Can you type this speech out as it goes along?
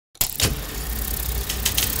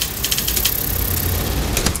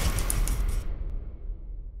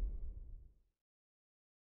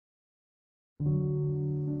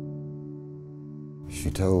She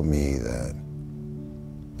told me that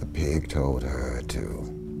the pig told her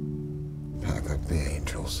to pack up the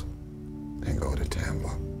angels and go to Tampa.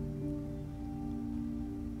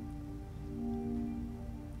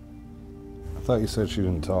 I thought you said she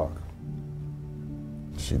didn't talk.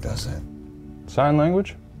 She doesn't. Sign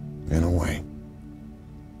language? In a way.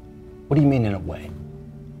 What do you mean in a way?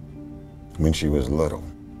 When she was little,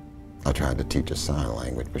 I tried to teach her sign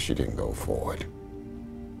language, but she didn't go for it.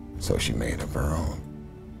 So she made up her own.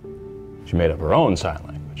 She made up her own sign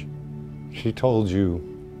language. She told you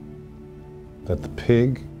that the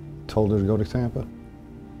pig told her to go to Tampa?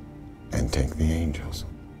 And take the angels.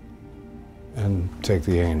 And take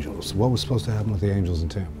the angels. What was supposed to happen with the angels in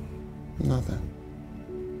Tampa? Nothing.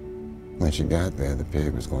 When she got there, the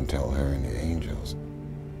pig was going to tell her and the angels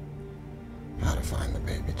how to find the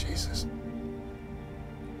baby Jesus.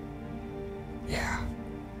 Yeah.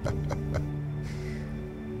 The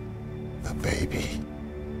baby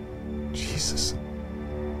Jesus.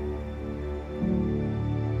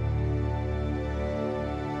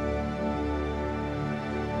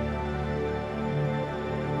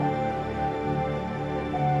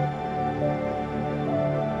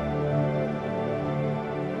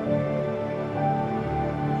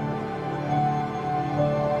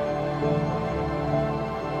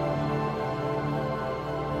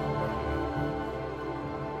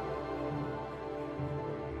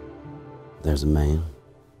 There's a man,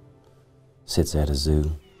 sits at a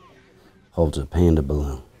zoo, holds a panda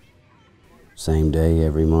balloon. Same day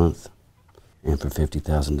every month, and for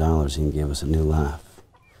 $50,000 he can give us a new life.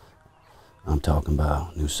 I'm talking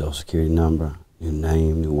about new social security number, new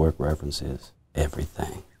name, new work references,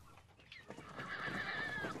 everything.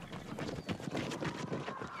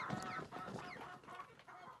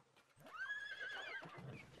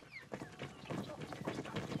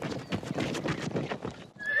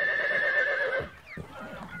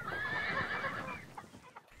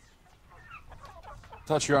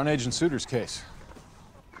 Thought you're on Agent Suter's case.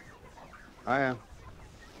 I am.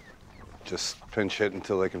 Just pinch hit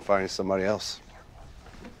until they can find somebody else.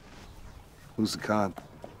 Who's the con?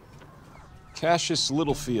 Cassius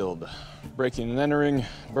Littlefield. Breaking and entering,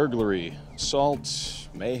 burglary, assault,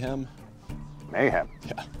 mayhem. Mayhem.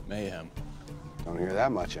 Yeah, mayhem. Don't hear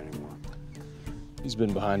that much anymore. He's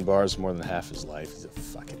been behind bars more than half his life. He's a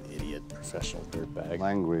fucking idiot, professional dirtbag.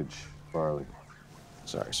 Language, Farley.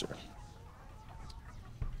 Sorry, sir.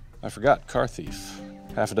 I forgot, car thief.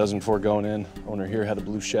 Half a dozen before going in. Owner here had a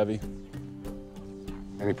blue Chevy.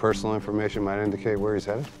 Any personal information might indicate where he's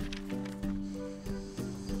headed?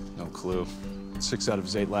 No clue. 6 out of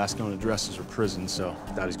his 8 last known addresses were prisons, so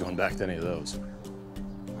I doubt he's going back to any of those.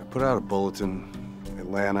 I put out a bulletin.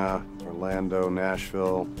 Atlanta, Orlando,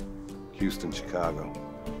 Nashville, Houston, Chicago.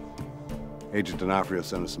 Agent D'Onofrio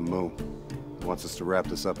sent us some moo. He wants us to wrap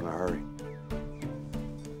this up in a hurry.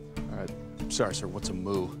 All right. Sorry, sir. What's a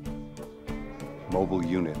moo? Mobile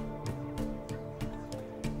unit.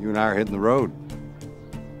 You and I are hitting the road.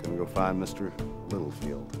 Gonna go find Mr.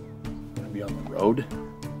 Littlefield. Gonna be on the road?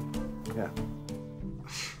 Yeah.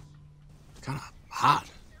 It's kind of hot.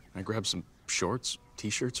 Can I grab some shorts,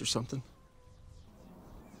 t-shirts or something?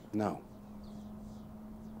 No.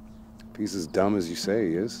 If he's as dumb as you say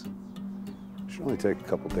he is, it should only take a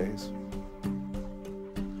couple days.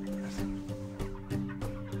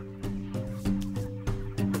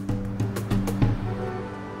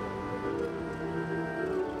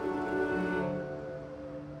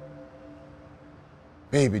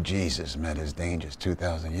 Baby Jesus met his dangers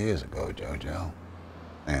 2,000 years ago, Jojo.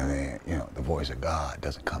 And then, you know, the voice of God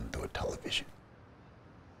doesn't come through a television.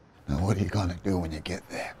 Now, what are you gonna do when you get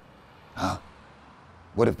there? Huh?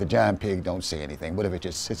 What if the giant pig don't say anything? What if it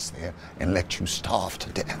just sits there and lets you starve to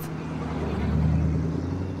death?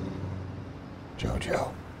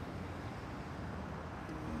 Jojo.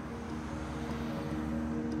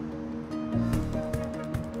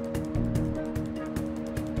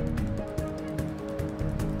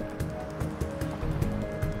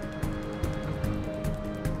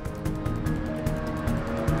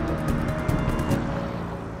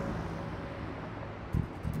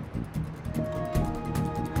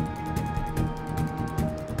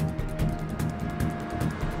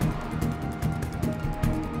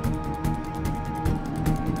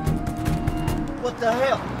 What the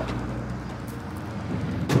hell?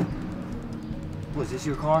 Was this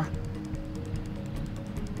your car?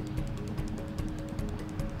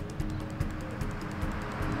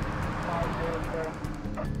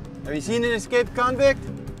 Have you seen an escaped convict?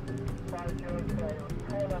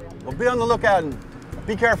 Well, be on the lookout and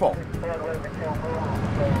be careful.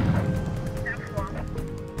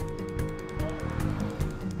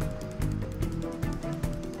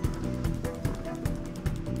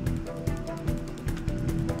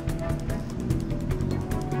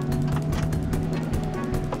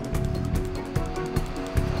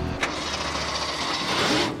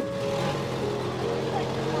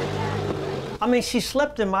 mean, she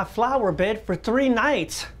slept in my flower bed for 3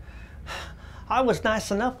 nights. I was nice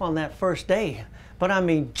enough on that first day, but I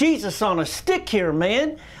mean, Jesus on a stick here,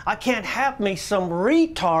 man. I can't have me some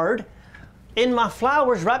retard in my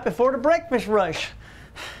flowers right before the breakfast rush.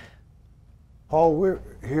 Paul, we're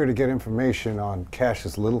here to get information on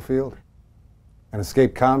Cassius Littlefield, an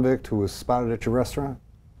escaped convict who was spotted at your restaurant.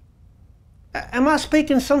 Am I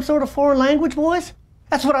speaking some sort of foreign language, boys?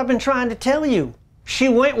 That's what I've been trying to tell you. She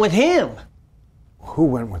went with him. Who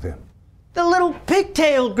went with him? The little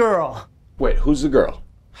pigtail girl. Wait, who's the girl?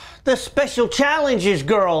 The special challenges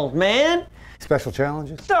girl, man. Special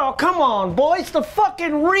challenges? Oh, come on, boys. The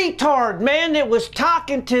fucking retard, man, that was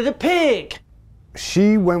talking to the pig.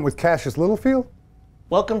 She went with Cassius Littlefield?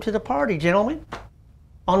 Welcome to the party, gentlemen.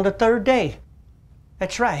 On the 3rd day.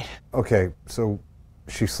 That's right. Okay, so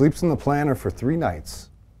she sleeps in the planter for 3 nights.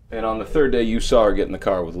 And on the 3rd day, you saw her get in the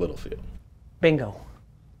car with Littlefield. Bingo.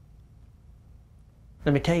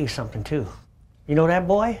 Let me tell you something, too. You know that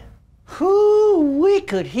boy? Whoo-wee,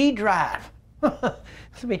 could he drive. Let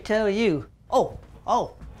me tell you. Oh,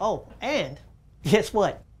 and guess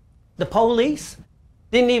what? The police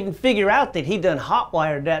didn't even figure out that he done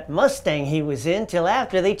hotwired that Mustang he was in till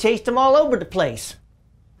after they chased him all over the place.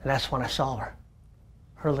 And that's when I saw her.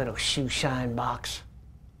 Her little shoe shine box.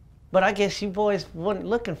 But I guess you boys weren't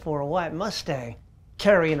looking for a white Mustang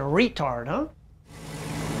carrying a retard, huh?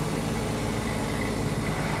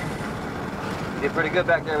 You did pretty good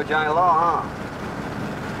back there with Johnny Law, huh?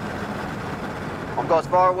 I'm going as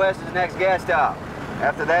far west as the next gas stop.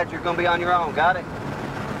 After that, you're gonna be on your own, got it?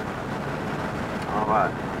 All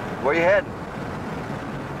right. Where you heading?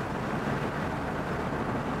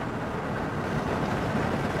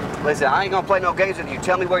 Listen, I ain't gonna play no games with you.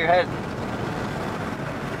 Tell me where you're heading.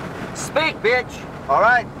 Speak, bitch! All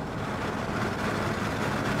right?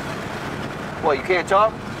 What, you can't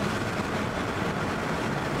talk?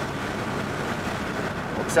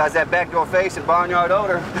 Well, besides that backdoor face and barnyard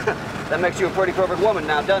odor, that makes you a pretty perfect woman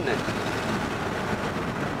now, doesn't it?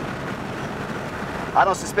 I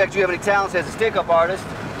don't suspect you have any talents as a stick-up artist.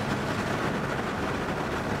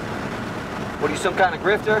 What, are you some kind of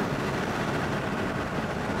grifter?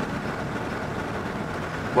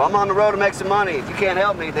 Well, I'm on the road to make some money. If you can't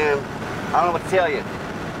help me, then I don't know what to tell you.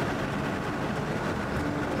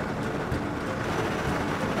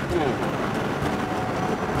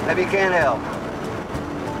 Maybe you can't help.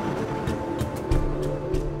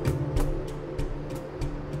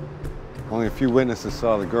 Only a few witnesses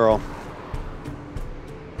saw the girl.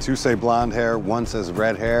 2 say blonde hair, 1 says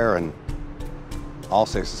red hair, and all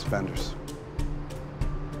say suspenders.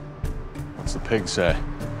 What's the pig say?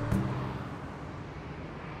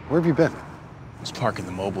 Where have you been? I was parking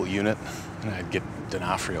the mobile unit, and I'd get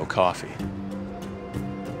D'Onofrio coffee.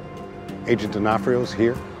 Agent D'Onofrio's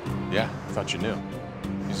here? Yeah, I thought you knew.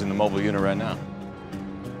 He's in the mobile unit right now.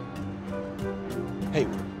 Hey,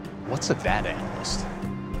 what's a data analyst?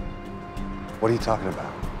 What are you talking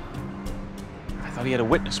about? I thought he had a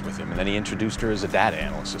witness with him, and then he introduced her as a data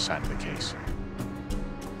analyst assigned to the case.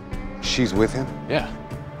 She's with him? Yeah.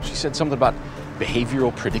 She said something about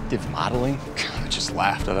behavioral predictive modeling. I just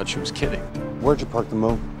laughed. I thought she was kidding. Where'd you park the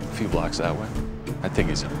Mo? A few blocks that way. That thing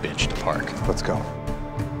is a bitch to park. Let's go.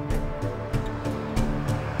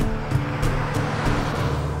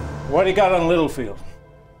 What do you got on Littlefield?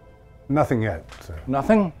 Nothing yet, sir.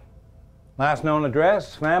 Nothing? Last known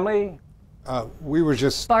address, family? We were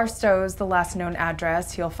just... Barstow's the last known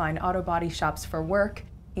address. He'll find auto body shops for work.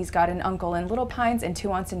 He's got an uncle in Little Pines and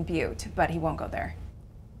 2 aunts in Butte, but he won't go there.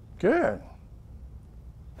 Good.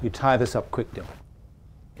 You tie this up quick, Dylan.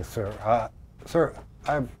 Yes, sir. Sir,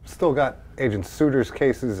 I've still got Agent Suter's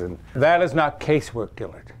cases and... That is not casework,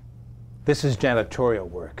 Dillard. This is janitorial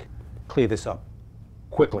work. Clear this up.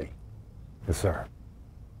 Quickly. Yes, sir.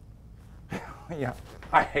 Yeah,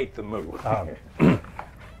 I hate the move.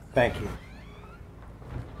 Thank you.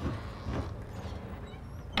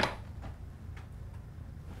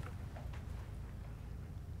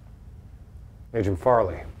 Agent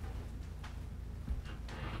Farley,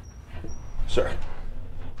 Sir.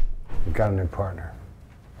 you've got a new partner.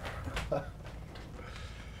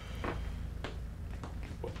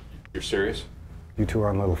 You're serious? You 2 are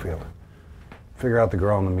on Littlefield. Figure out the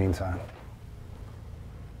girl in the meantime.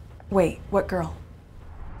 Wait, what girl?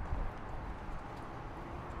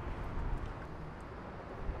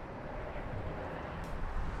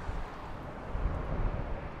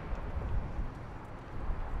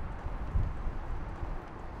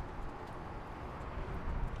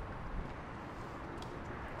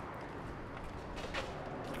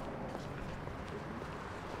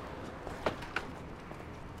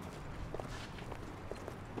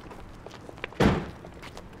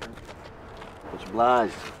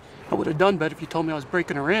 Obliged. I would have done better if you told me I was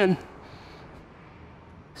breaking her in.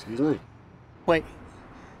 Excuse me? Wait.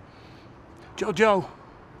 Jojo.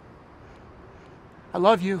 I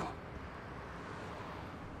love you.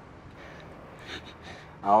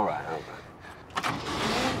 All right, all right.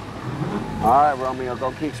 All right, Romeo,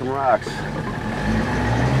 go kick some rocks.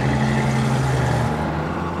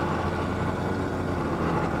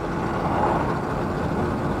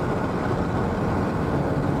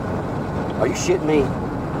 Are you shitting me?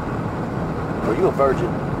 Are you a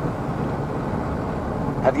virgin?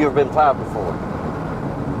 Have you ever been plowed before?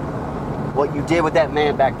 What you did with that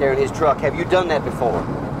man back there in his truck, have you done that before?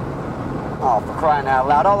 Oh, for crying out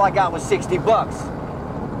loud, all I got was 60 bucks.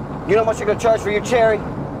 You know how much you're gonna charge for your cherry?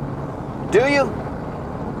 Do you?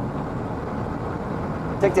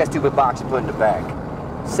 Take that stupid box and put it in the bag.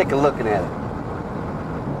 Sick of looking at it.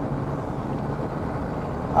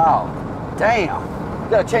 Oh, damn. You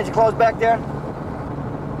got a change of clothes back there?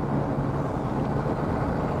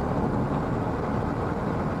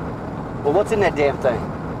 Well, what's in that damn thing?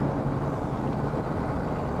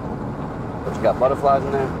 What, you got butterflies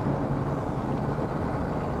in there?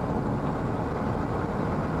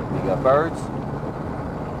 You got birds?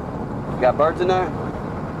 You got birds in there?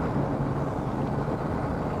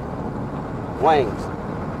 Wings.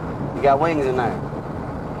 You got wings in there.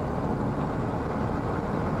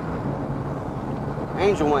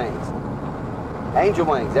 Angel wings. Angel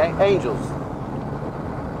wings, eh? Angels.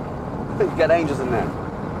 You got angels in there.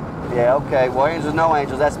 Yeah, okay. Well, angels, no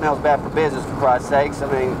angels. That smells bad for business, for Christ's sakes. I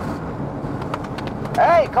mean...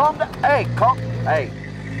 Hey, calm down. Hey, calm... Hey.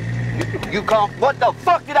 You calm... What the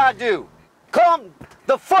fuck did I do? Calm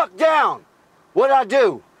the fuck down. What did I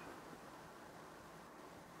do?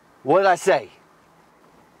 What did I say?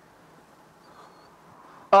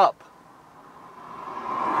 Up.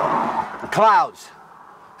 Clouds.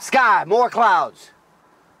 Sky, more clouds.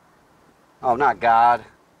 Oh, not God.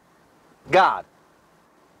 God.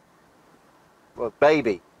 Well,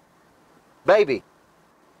 baby. Baby.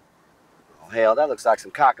 Oh, hell, that looks like some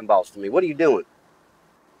cock and balls to me. What are you doing?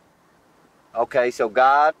 Okay, so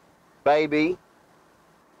God, baby,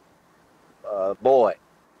 boy.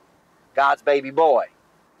 God's baby boy.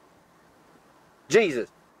 Jesus.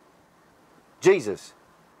 Jesus.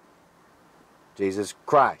 Jesus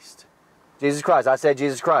Christ. Jesus Christ. I said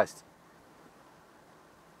Jesus Christ.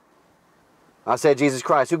 I said Jesus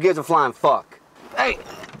Christ. Who gives a flying fuck? Hey!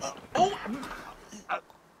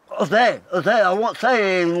 I won't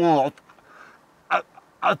say anymore.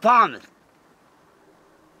 I promise.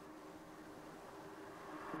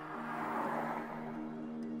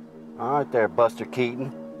 All right there, Buster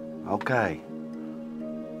Keaton. Okay.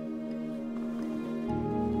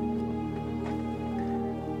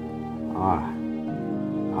 All right.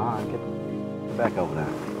 All right, get back over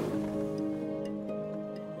there.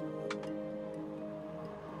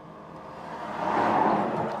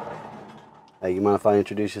 Hey, you mind if I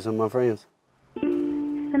introduce you to some of my friends?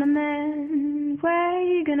 Cinnamon, where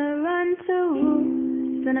you gonna run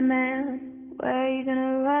to? Cinnamon, where you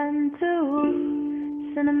gonna run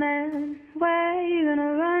to? Cinnamon, where you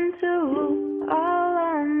gonna run to? All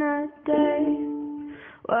on that day.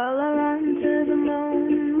 Well, I run to the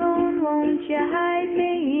moon, moon, won't you hide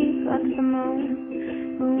me? Run to the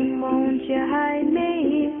moon, moon, won't you hide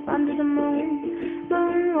me? Run to the moon,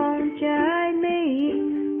 moon, won't you hide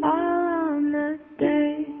me? All on that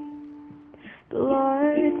day. The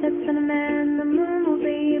Lord said, Cinnamon, the moon will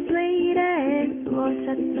be bleeding. The Lord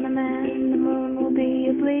said, Cinnamon, the moon will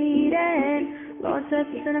be bleeding. The Lord said,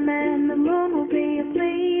 Cinnamon, the moon will be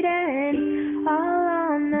bleeding. All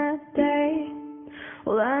on that day.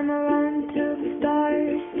 Well, I'ma run to the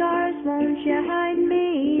stars, stars, won't you hide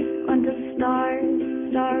me? Run to the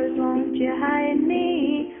stars, stars, won't you hide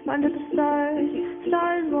me? Run to the stars,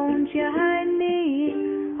 stars, won't you hide me?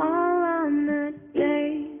 All on that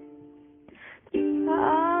day.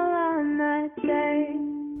 All on that day.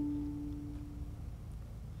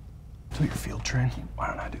 Do your field train. Why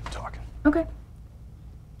don't I do the talking? Okay.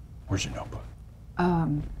 Where's your notebook? I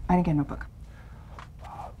didn't get a notebook.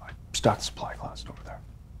 I stocked the supply closet over there.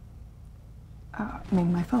 Maybe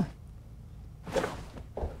my phone.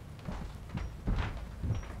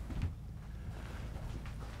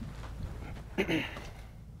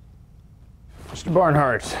 Mr.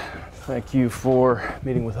 Barnhart, thank you for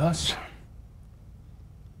meeting with us.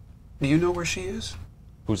 Do you know where she is?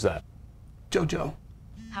 Who's that? Jojo.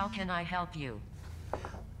 How can I help you?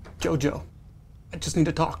 Jojo. I just need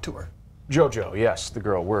to talk to her. Jojo, yes, the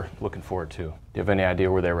girl we're looking forward to. Do you have any idea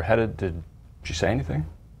where they were headed? Did she say anything?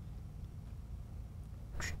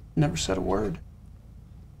 Never said a word.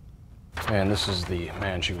 And this is the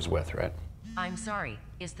man she was with, right? I'm sorry,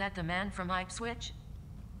 is that the man from Ipswich?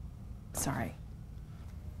 Sorry.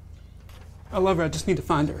 I love her, I just need to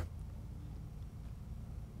find her.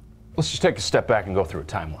 Let's just take a step back and go through a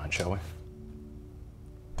timeline, shall we?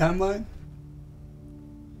 Timeline?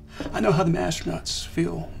 I know how the astronauts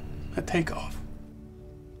feel at takeoff.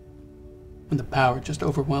 When the power just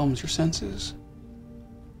overwhelms your senses.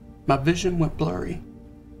 My vision went blurry.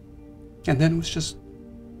 And then it was just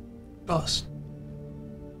us.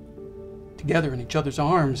 Together in each other's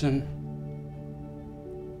arms, and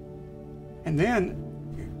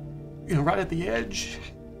then, you know, right at the edge,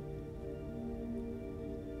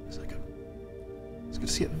 it's like I was gonna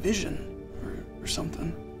see a vision or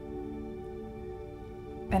something.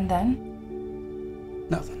 And then?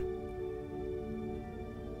 Nothing.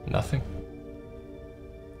 Nothing?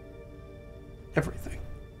 Everything.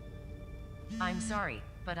 I'm sorry,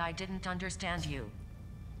 but I didn't understand you.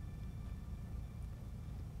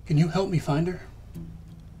 Can you help me find her?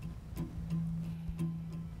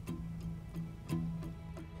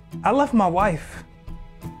 I left my wife.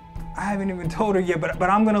 I haven't even told her yet, but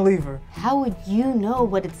I'm gonna leave her. How would you know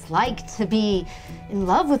what it's like to be in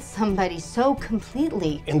love with somebody so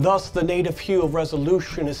completely? And thus the native hue of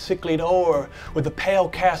resolution is sicklied o'er with a pale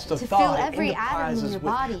cast of To thought. feel every atom in your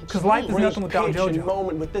body. Because life is nothing without Jojo.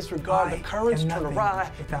 Moment with disregard, the currents turn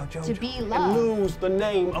awry without Jojo. To be and loved. lose the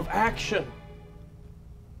name of action.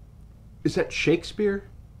 Is that Shakespeare?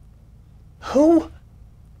 Who?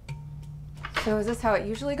 So is this how it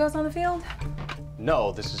usually goes on the field?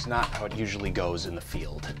 No, this is not how it usually goes in the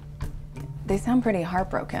field. They sound pretty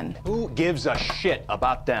heartbroken. Who gives a shit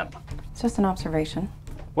about them? It's just an observation.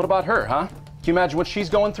 What about her, huh? Can you imagine what she's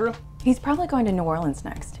going through? He's probably going to New Orleans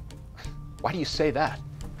next. Why do you say that?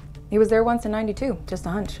 He was there once in '92, just a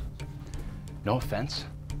hunch. No offense,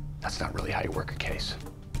 that's not really how you work a case.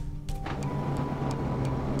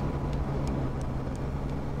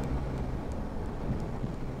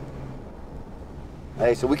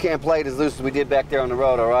 Hey, so we can't play it as loose as we did back there on the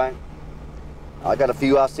road, all right? I got a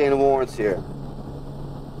few outstanding warrants here.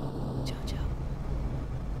 Jojo.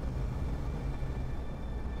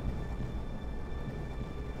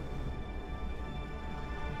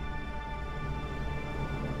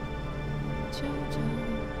 Jojo.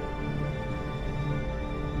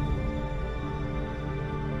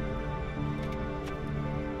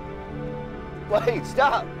 Wait,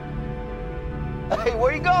 stop! Hey,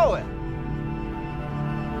 where you going?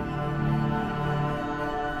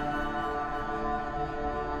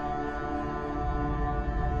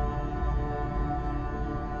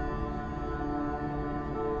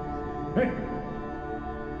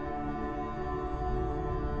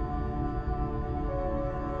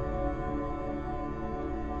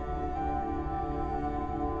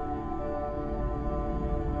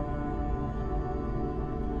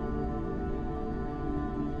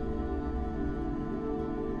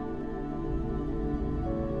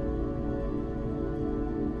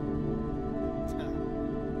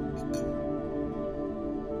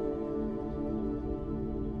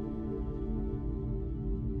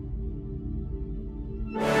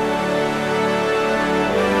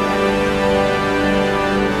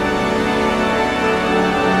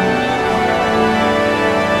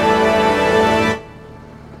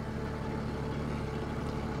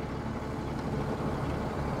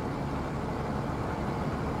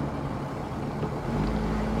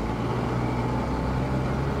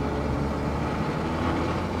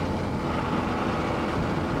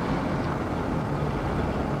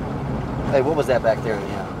 Hey, what was that back there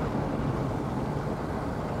anyhow?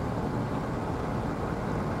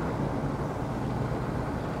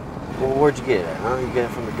 Well, where'd you get it, huh? You get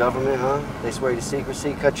it from the government, huh? They swear you to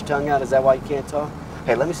secrecy, cut your tongue out, is that why you can't talk?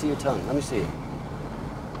 Hey, let me see your tongue, let me see it.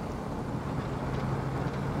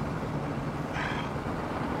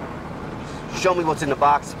 Show me what's in the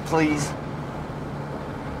box, please.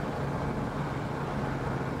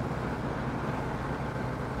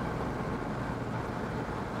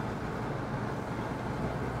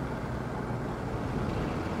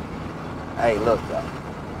 Hey, look,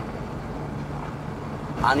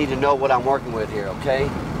 I need to know what I'm working with here, okay?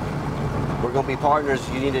 We're gonna be partners.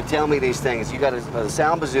 You need to tell me these things. You got a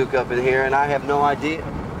sound bazooka up in here, and I have no idea.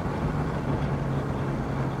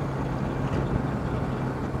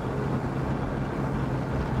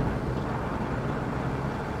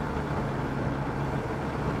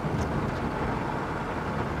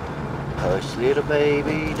 Hush, little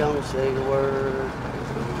baby, don't say a word.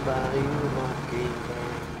 It's gonna buy you a mockingbird.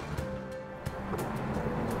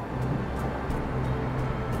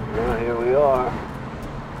 Well, here we are.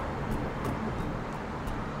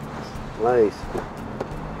 Place.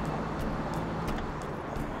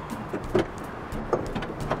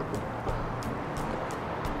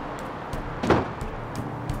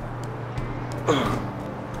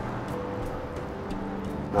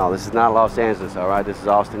 No, this is not Los Angeles, all right? This is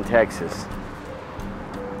Austin, Texas.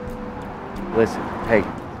 Listen, hey,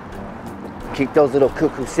 keep those little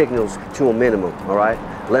cuckoo signals to a minimum, all right?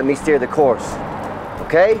 Let me steer the course,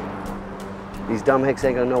 okay? These dumb hicks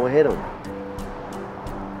ain't gonna know what hit them.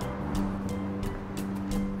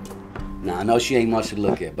 Now, I know she ain't much to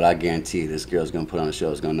look at, but I guarantee you this girl's gonna put on a show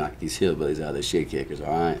that's gonna knock these hillbillies out of their shit kickers, all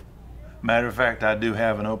right? Matter of fact, I do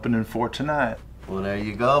have an opening for tonight. Well, there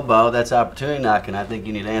you go, Bo. That's opportunity knocking. I think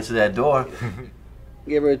you need to answer that door.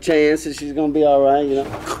 Give her a chance and she's gonna be all right, you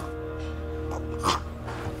know?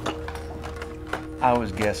 I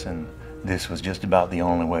was guessing this was just about the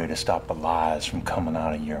only way to stop the lies from coming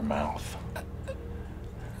out of your mouth.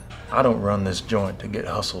 I don't run this joint to get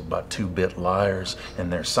hustled by two-bit liars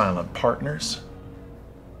and their silent partners.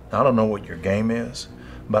 I don't know what your game is,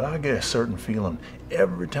 but I get a certain feeling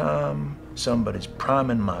every time somebody's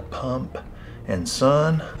priming my pump. And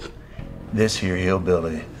son, this here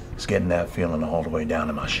hillbilly is getting that feeling all the way down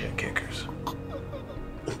to my shit kickers.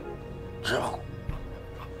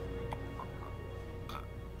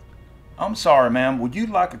 I'm sorry, ma'am. Would you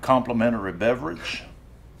like a complimentary beverage?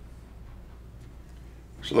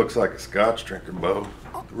 She looks like a scotch drinker, Bo.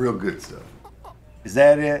 The real good stuff. Is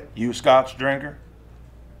that it? You a scotch drinker?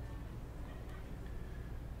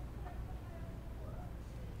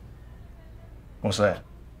 What's that?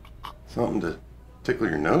 Something to tickle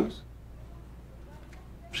your nose?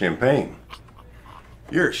 Champagne.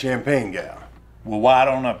 You're a champagne gal. Well, why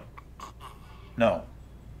don't I? No,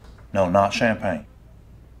 not champagne.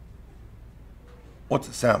 What's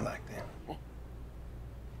it sound like then?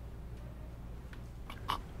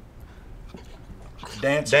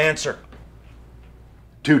 Dancer.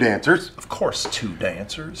 Two dancers? Of course, two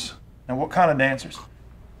dancers. And what kind of dancers?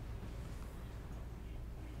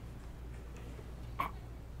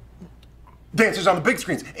 Dancers on the big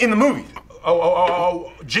screens, in the movies.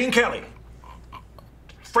 Oh, Gene Kelly.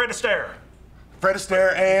 Fred Astaire. Fred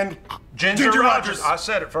Astaire and Ginger Rogers. I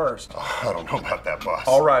said it first. Oh, I don't know about that, boss.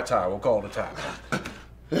 All right, Ty, we'll call it a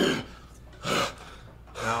tie.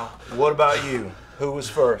 Now, what about you? Who was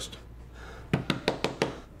first?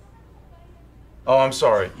 Oh, I'm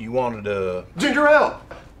sorry. You wanted to... Ginger Ale!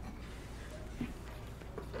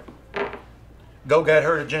 Go get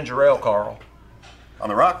her to ginger ale, Carl. On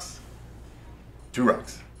the rocks? 2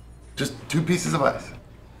 rocks. Just 2 pieces of ice.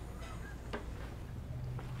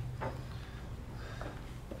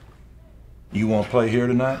 You want to play here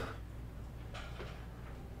tonight?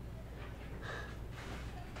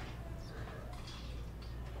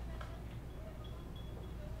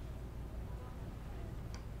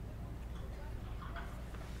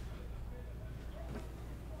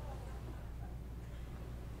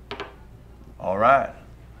 All right.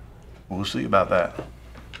 We'll see about that.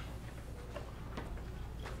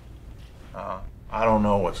 I don't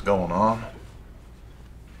know what's going on.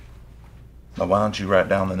 But why don't you write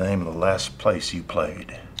down the name of the last place you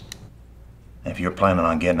played? If you're planning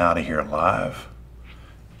on getting out of here alive,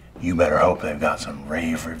 you better hope they've got some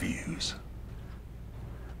rave reviews.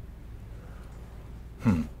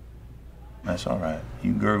 That's all right.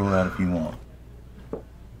 You gurgle that if you want.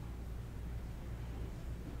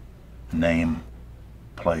 Name,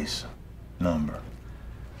 place, number.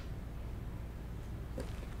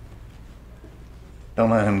 Don't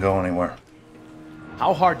let him go anywhere.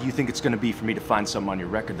 How hard do you think it's going to be for me to find something on your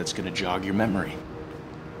record that's going to jog your memory?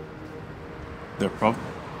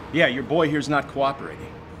 Yeah, your boy here's not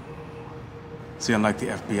cooperating. See, unlike the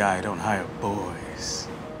FBI, I don't hire boys.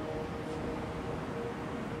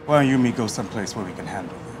 Why don't you and me go someplace where we can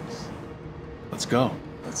handle this? Let's go.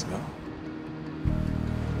 Let's go.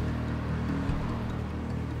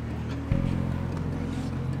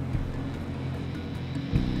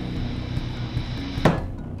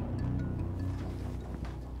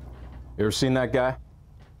 You ever seen that guy?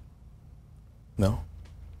 No.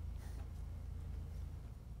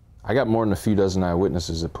 I got more than a few dozen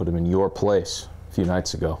eyewitnesses that put him in your place a few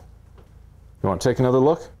nights ago. You want to take another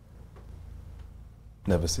look?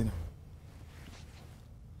 Never seen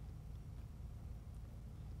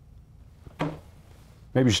him.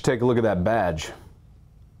 Maybe you should take a look at that badge.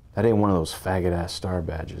 That ain't one of those faggot-ass star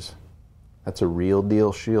badges. That's a real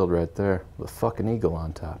deal shield right there with a fucking eagle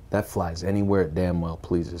on top. That flies anywhere it damn well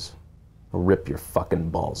pleases. He'll rip your fucking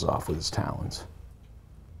balls off with his talons.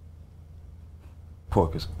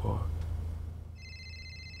 Pork is pork.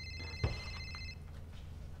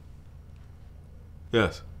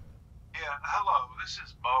 Yes. Yeah, hello, this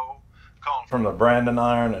is Bo, calling from the Brandon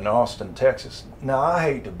Iron in Austin, Texas. Now, I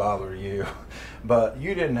hate to bother you, but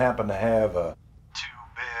you didn't happen to have a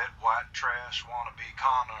two-bit white trash wannabe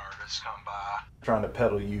con tourists come by. Trying to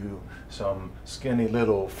peddle you some skinny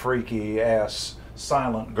little freaky ass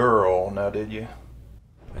silent girl, now did you?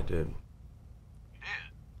 I did. You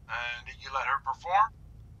did? And did you let her perform?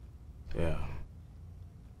 Yeah.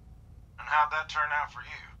 And how'd that turn out for you?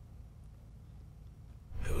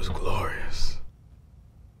 It was glorious.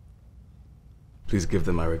 Please give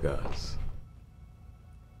them my regards.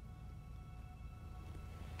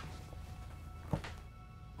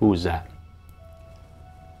 Who was that?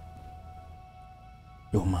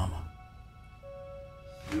 Your mama.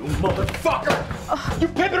 You motherfucker! You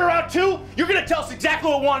pimping her out too? You're gonna tell us exactly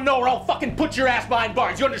what we want to know or I'll fucking put your ass behind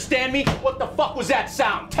bars. You understand me? What the fuck was that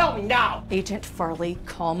sound? Tell me now! Agent Farley,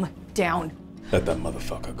 calm down. Let that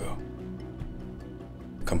motherfucker go.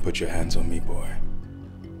 Come put your hands on me, boy.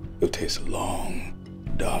 You'll taste a long,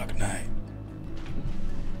 dark night.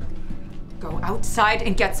 Go outside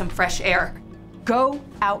and get some fresh air. Go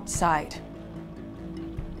outside.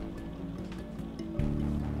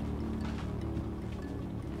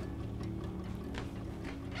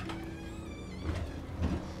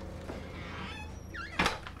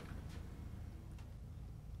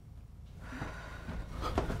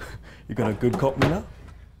 You gonna good cop me now?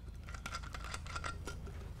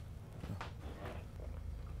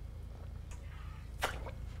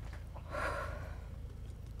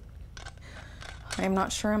 I am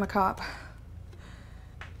not sure I'm a cop.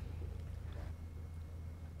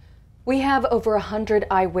 We have over 100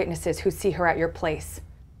 eyewitnesses who see her at your place.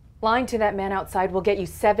 Lying to that man outside will get you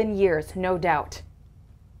 7 years, no doubt.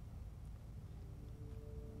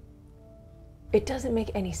 It doesn't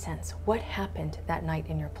make any sense. What happened that night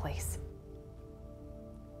in your place?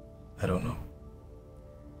 I don't know.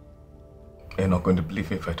 You're not going to believe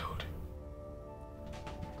me if I told you.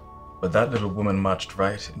 But that little woman marched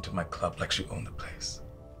right into my club like she owned the place.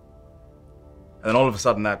 And then all of a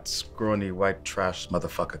sudden, that scrawny white trash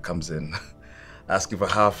motherfucker comes in, asking for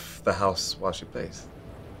half the house while she plays.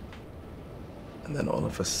 And then all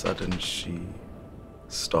of a sudden, she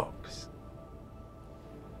stops.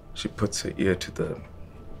 She puts her ear to the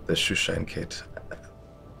shoeshine kit.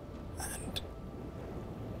 And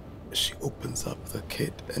she opens up the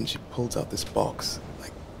kit and she pulls out this box,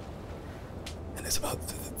 and it's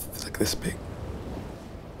like this big.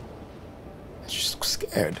 And she's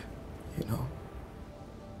scared, you know?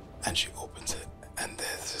 And she opens it, and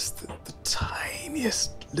there's just the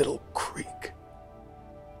tiniest little creak.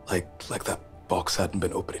 Like that box hadn't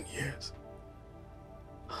been opened in years.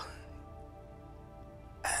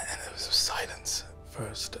 And there was a silence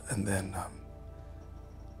first, and then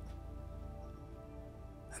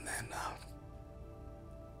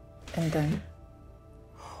And then?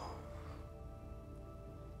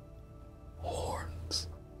 Horns.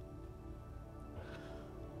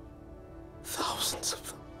 Thousands of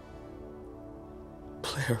them.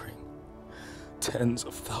 Blaring. Tens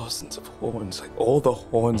of thousands of horns, like all the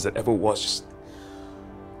horns that ever was. Just,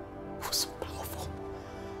 it was so powerful.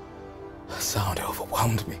 The sound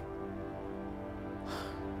overwhelmed me.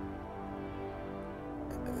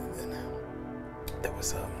 And then there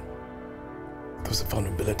was a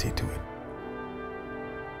vulnerability to it.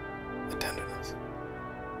 A tenderness.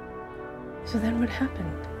 So then what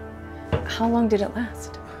happened? How long did it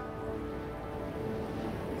last?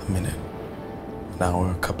 A minute, an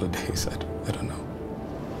hour, a couple of days, I don't know.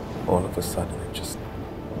 All of a sudden, it just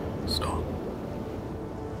stopped.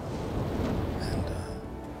 And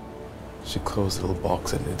she closed the little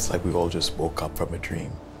box, and it's like we all just woke up from a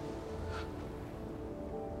dream.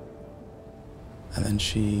 And then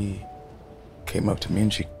she came up to me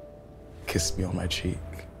and she kissed me on my cheek.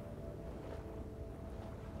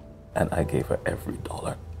 And I gave her every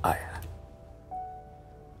dollar I had.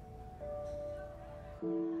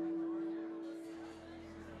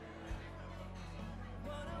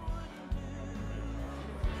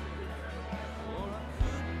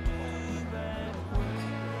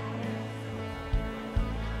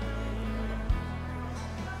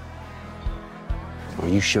 Are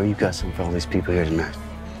you sure you got something for all these people here tonight?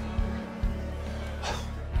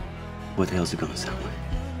 What the hell's it gonna sound like?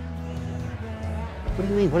 What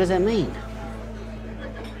do you mean? What does that mean?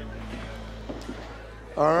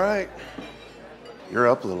 All right. You're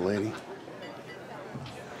up, little lady.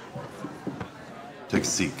 Take a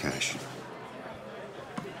seat, Cash.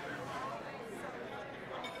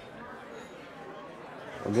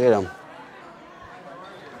 Go get him.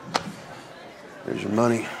 There's your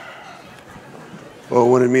money. Bo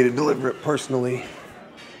wanted me to deliver it personally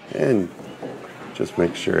and just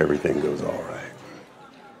make sure everything goes all right.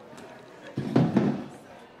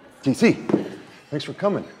 TC, thanks for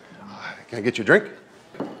coming. Can I get you a drink?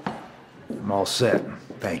 I'm all set.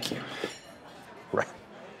 Thank you. Right.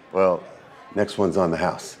 Well, next one's on the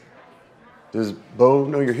house. Does Bo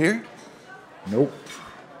know you're here? Nope.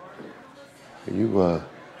 Are you,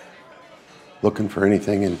 looking for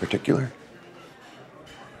anything in particular?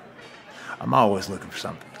 I'm always looking for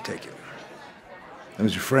something particular.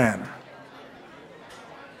 Who's your friend?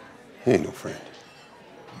 He ain't no friend.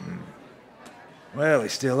 Well,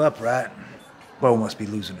 he's still up, right? Bo must be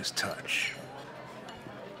losing his touch.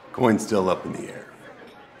 Coin's still up in the air.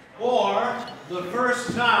 For the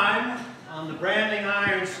first time on the Branding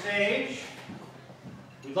Iron stage,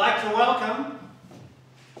 we'd like to welcome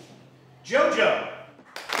Jojo.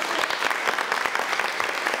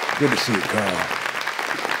 Good to see you, Carl.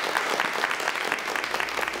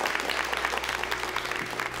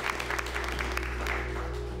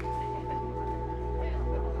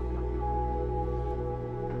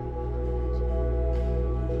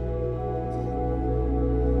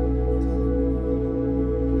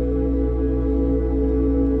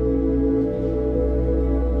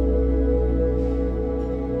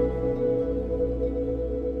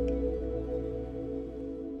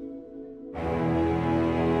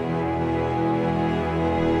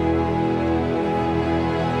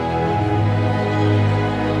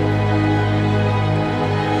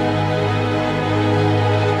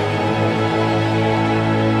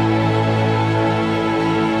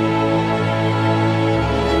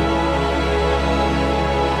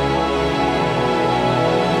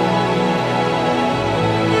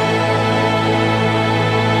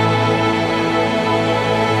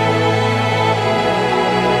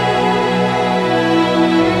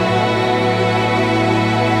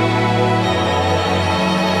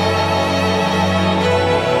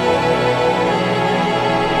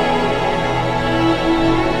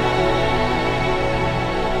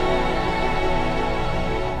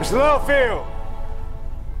 Mr. Littlefield!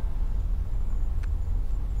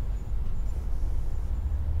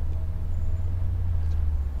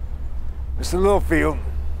 Mr. Littlefield,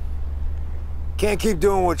 can't keep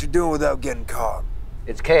doing what you're doing without getting caught.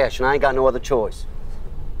 It's cash, and I ain't got no other choice.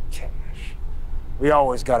 Cash. We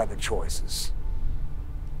always got other choices.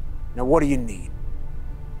 Now, what do you need?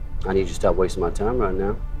 I need you to stop wasting my time right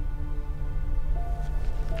now.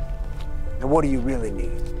 Now, what do you really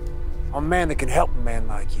need? I'm a man that can help a man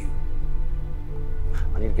like you.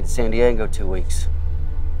 I need to get to San Diego 2 weeks.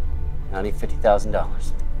 And I need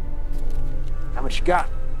 $50,000. How much you got?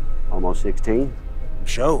 Almost 16.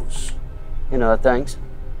 Shows. You know, things.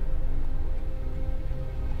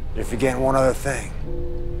 You're forgetting one other thing.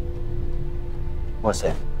 What's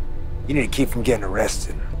that? You need to keep from getting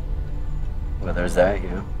arrested. Well, there's that,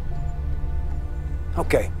 yeah.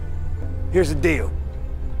 Okay, here's the deal.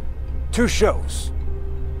 2 shows.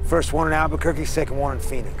 First one in Albuquerque, second one in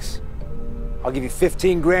Phoenix. I'll give you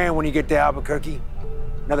 15 grand when you get to Albuquerque,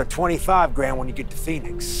 another 25 grand when you get to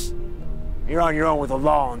Phoenix. You're on your own with the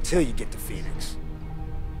law until you get to Phoenix.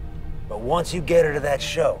 But once you get her to that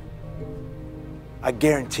show, I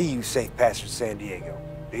guarantee you safe passage to San Diego.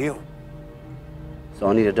 Deal? So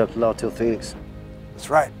I need to duck the law till Phoenix? That's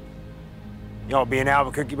right. Y'all be in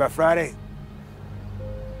Albuquerque by Friday?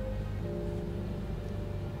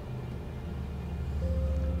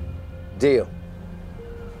 Deal.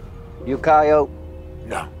 You coyote?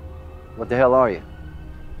 No. What the hell are you?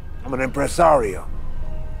 I'm an impresario.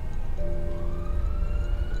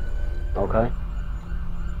 Okay.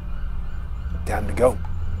 Time to go.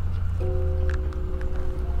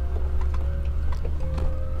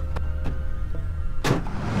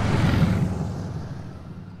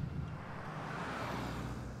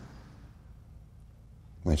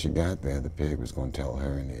 When she got there, the pig was going to tell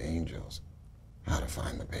her and the angels how to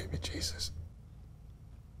find the baby Jesus.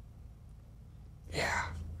 Yeah.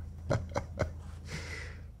 The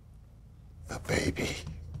baby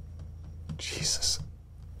Jesus.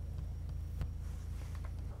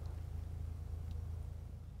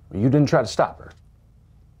 You didn't try to stop her.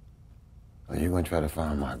 Are you going to try to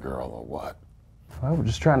find my girl or what? Well, we're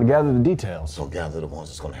just trying to gather the details. So gather the ones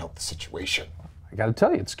that's going to help the situation. I gotta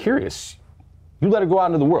tell you, it's curious. You let her go out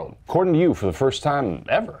into the world, according to you, for the first time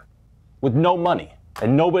ever, with no money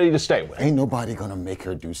and nobody to stay with. Ain't nobody gonna make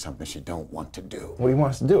her do something she don't want to do. What do you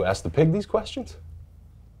want us to do? Ask the pig these questions?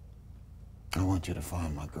 I want you to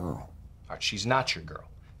find my girl. All right, she's not your girl.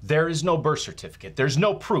 There is no birth certificate. There's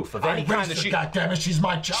no proof of any kind that she... Goddammit, she's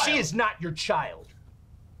my child. She is not your child.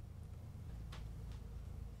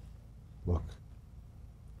 Look.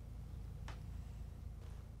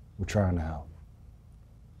 We're trying to help.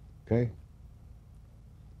 Okay?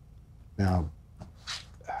 Now,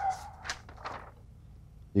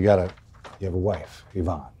 you have a wife,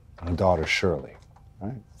 Yvonne, and a daughter, Shirley,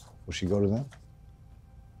 right? Will she go to them?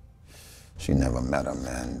 She never met him,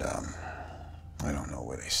 and I don't know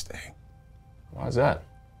where they stay. Why is that?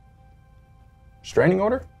 Restraining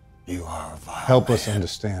order? You are a violent Help us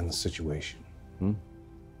understand the situation.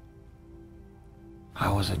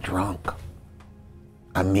 I was a drunk.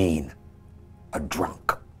 I mean, a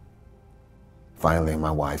drunk. Finally, my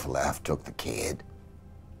wife left, took the kid.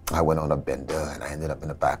 I went on a bender, and I ended up in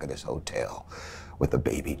the back of this hotel with a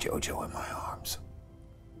baby Jojo in my arms.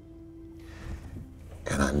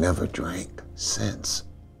 And I never drank since.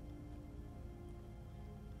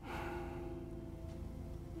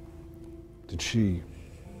 Did she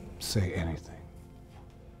say anything?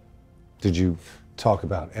 Did you talk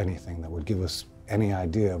about anything that would give us any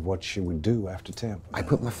idea of what she would do after Tampa? I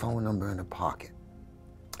put my phone number in her pocket,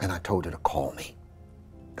 and I told her to call me.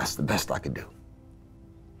 That's the best I could do.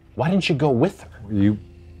 Why didn't you go with her? You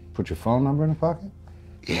put your phone number in her pocket?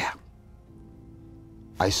 Yeah.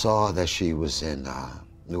 I saw that she was in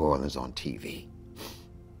New Orleans on TV.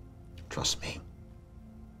 Trust me,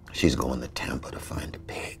 she's going to Tampa to find the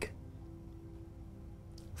pig.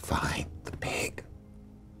 Find the pig.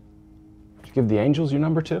 Did you give the Angels your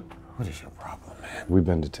number too? What is your problem, man? We've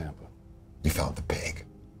been to Tampa. You found the pig?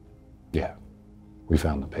 Yeah, we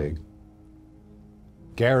found the pig.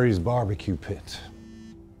 Gary's barbecue pit.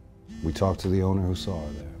 We talked to the owner who saw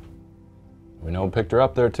her there. We know who picked her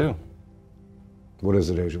up there too. What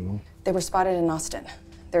is it, Agent Wu? They were spotted in Austin.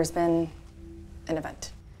 There's been an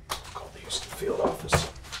event. Call the Houston field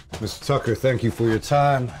office. Mr. Tucker, thank you for your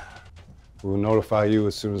time. We'll notify you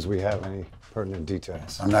as soon as we have any pertinent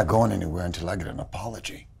details. I'm not going anywhere until I get an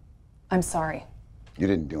apology. I'm sorry. You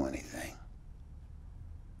didn't do anything.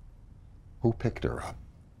 Who picked her up?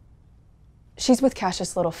 She's with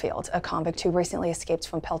Cassius Littlefield, a convict who recently escaped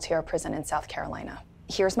from Peltier Prison in South Carolina.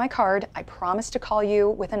 Here's my card. I promise to call you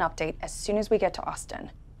with an update as soon as we get to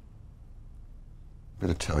Austin.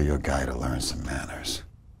 Better tell your guy to learn some manners.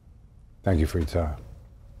 Thank you for your time.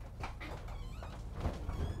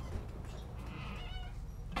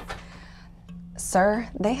 Sir,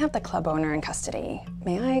 they have the club owner in custody.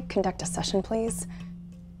 May I conduct a session, please?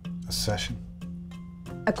 A session?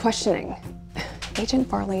 A questioning. Agent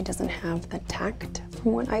Farley doesn't have the tact,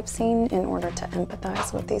 from what I've seen, in order to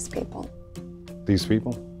empathize with these people. These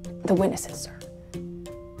people? The witnesses, sir.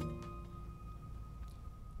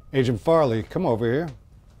 Agent Farley, come over here.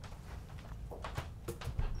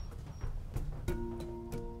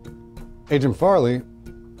 Agent Farley,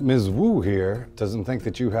 Ms. Wu here doesn't think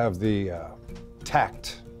that you have the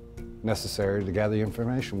tact necessary to gather the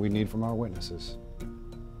information we need from our witnesses.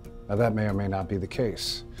 Now that may or may not be the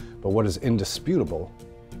case, but what is indisputable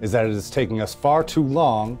is that it is taking us far too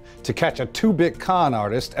long to catch a two-bit con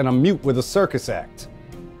artist and a mute with a circus act.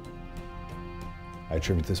 I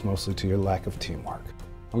attribute this mostly to your lack of teamwork.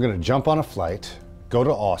 I'm gonna jump on a flight, go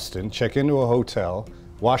to Austin, check into a hotel,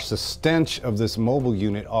 wash the stench of this mobile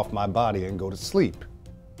unit off my body and go to sleep.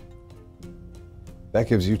 That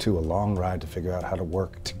gives you two a long ride to figure out how to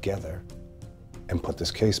work together and put this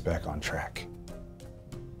case back on track.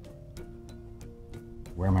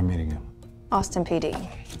 Where am I meeting him? Austin PD.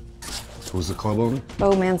 Who's the club owner?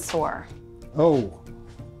 Bo Mansour. Oh,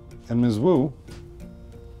 and Ms. Wu,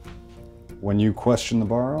 when you question the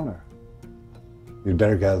bar owner, you'd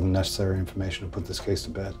better gather the necessary information to put this case to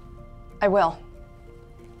bed. I will.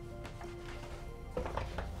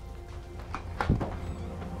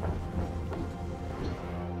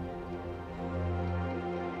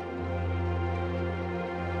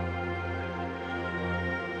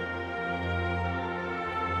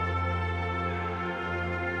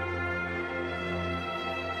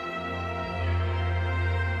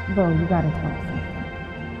 Bo, you gotta tell us something.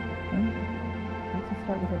 Okay? Let's just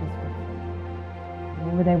start with a description.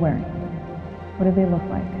 What were they wearing? What did they look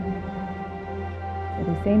like? Did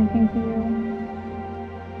they say anything to you?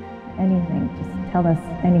 Anything. Just tell us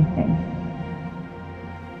anything.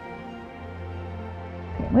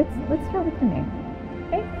 Okay, let's start with your name.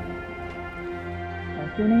 Okay?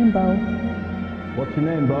 What's your name, Bo? What's your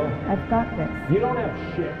name, Bo? I've got this. You don't have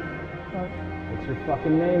shit. Bo. What's your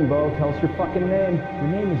fucking name, Bo? Tell us your fucking name. Your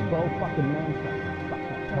name is Bo fucking Mansour.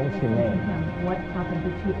 Tell us your name. What happened?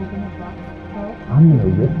 Did she open the box? Bo? I'm gonna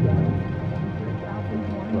rip down.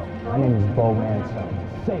 My name is Bo Mansour.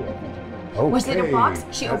 Say it. Okay. Was it a box?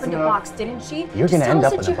 She opened a box, didn't she? You're gonna end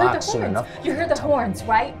up in a a box soon enough. You heard the horns,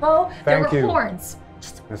 right, Bo? There Thank were you. horns.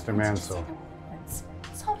 Mr. Mansour,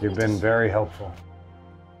 you've been very helpful.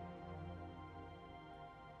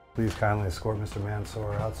 Please kindly escort Mr.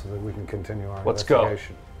 Mansour out so that we can continue our Let's go.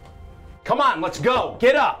 investigation. Come on, let's go.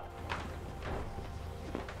 Get up.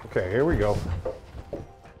 Okay, here we go.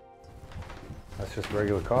 That's just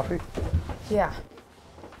regular coffee? Yeah.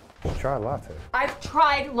 Try a latte. I've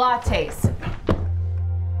tried lattes.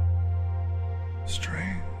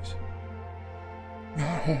 Strings.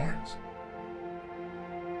 Not horns.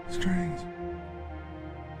 Strings.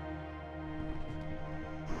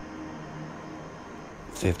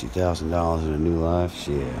 $50,000 in a new life?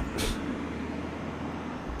 Shit.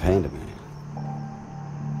 Panda Man.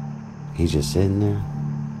 He's just sitting there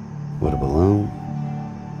with a balloon.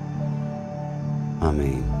 I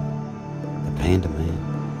mean, the Panda Man.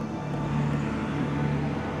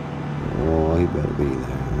 Oh, he better be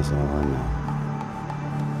there. That's all I know.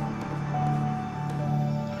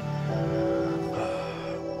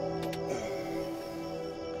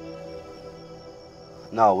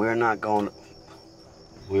 No, we're not going.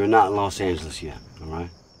 We're not in Los Angeles yet, all right?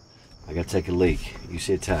 I gotta take a leak. You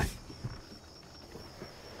sit tight.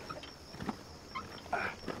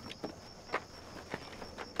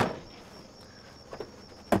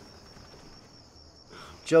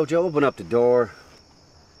 Jojo, open up the door.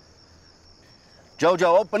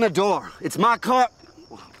 Jojo, open the door. It's my car.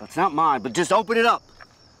 Well, it's not mine, but just open it up.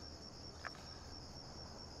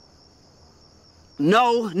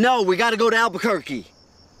 No, we gotta go to Albuquerque.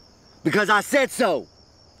 Because I said so.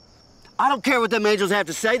 I don't care what them angels have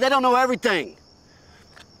to say. They don't know everything.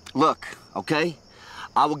 Look, okay?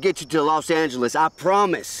 I will get you to Los Angeles, I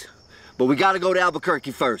promise. But we gotta go to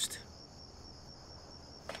Albuquerque first.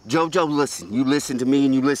 Jojo, listen. You listen to me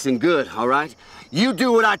and you listen good, all right? You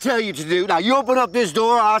do what I tell you to do. Now, you open up this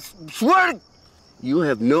door, I swear to... You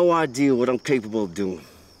have no idea what I'm capable of doing.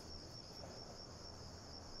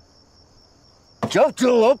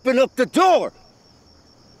 Jojo, open up the door!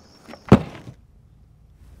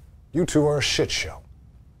 You two are a shit show.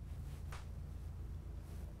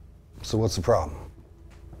 So what's the problem?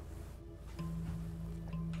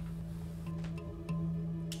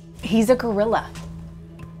 He's a gorilla.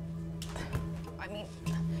 I mean,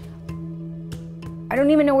 I don't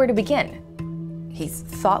even know where to begin. He's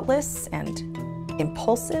thoughtless and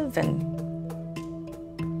impulsive and,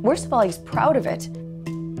 worst of all, he's proud of it.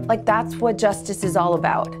 Like that's what justice is all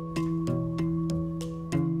about.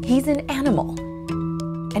 He's an animal.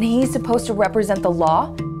 And he's supposed to represent the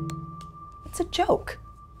law? It's a joke.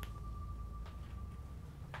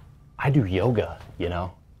 I do yoga, you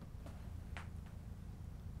know?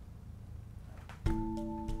 I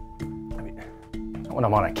mean, not when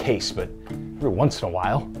I'm on a case, but every once in a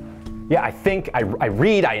while. Yeah, I think, I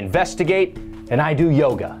read, I investigate, and I do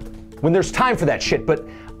yoga. When there's time for that shit, but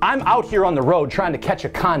I'm out here on the road trying to catch a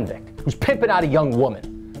convict who's pimping out a young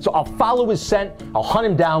woman. So I'll follow his scent, I'll hunt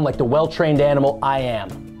him down like the well-trained animal I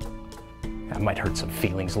am. I might hurt some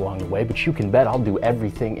feelings along the way, but you can bet I'll do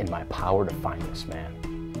everything in my power to find this man.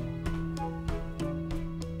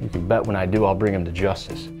 You can bet when I do, I'll bring him to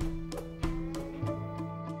justice.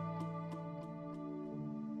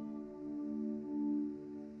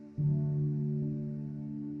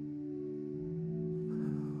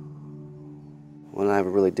 What did I ever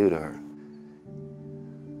really do to her?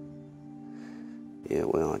 Yeah,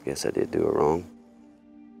 well, I guess I did do her wrong.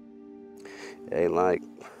 Hey, like,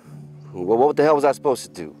 well, what the hell was I supposed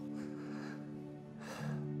to do?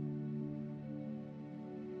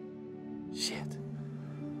 Shit.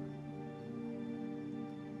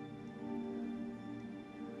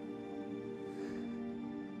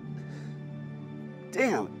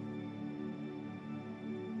 Damn.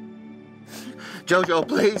 Jojo,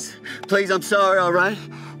 please. Please, I'm sorry, all right?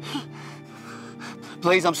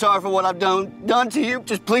 Please, I'm sorry for what I've done to you.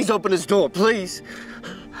 Just please open this door, please.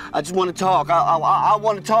 I just want to talk. I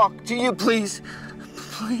want to talk to you, please.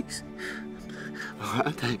 Please. All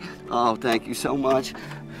right, thank you so much.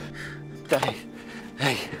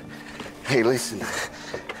 Hey, listen.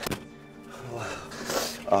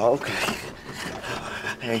 Oh, okay.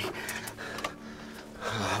 Hey.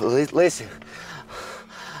 Listen.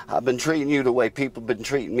 I've been treating you the way people have been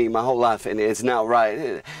treating me my whole life, and it's not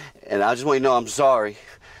right. And I just want you to know I'm sorry.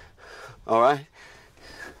 All right?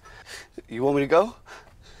 You want me to go?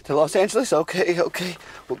 To Los Angeles? Okay.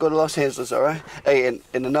 We'll go to Los Angeles, all right? Hey, and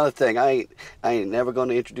another thing, I ain't never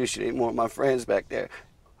gonna introduce you to any more of my friends back there.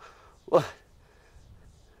 What?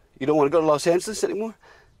 You don't want to go to Los Angeles anymore?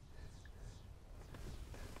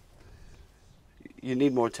 You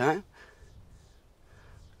need more time?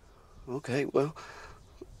 Okay, well,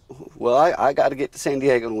 I got to get to San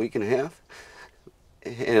Diego in a week and a half.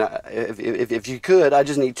 And if you could, I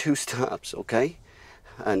just need 2 stops, okay?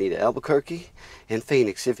 I need Albuquerque and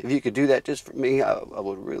Phoenix. If you could do that just for me, I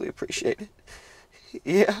would really appreciate it.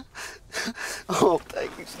 Yeah? Oh,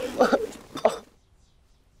 thank you so much.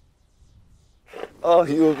 Oh,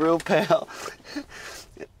 you're a real pal.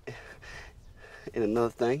 And another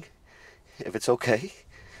thing, if it's okay,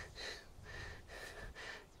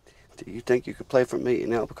 Do you think you could play for me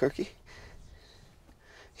in Albuquerque?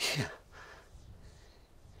 Yeah.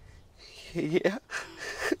 Yeah.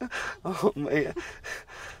 Oh, man.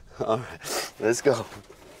 All right, let's go.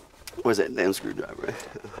 Where's that damn screwdriver?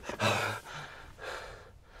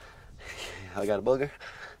 I got a booger.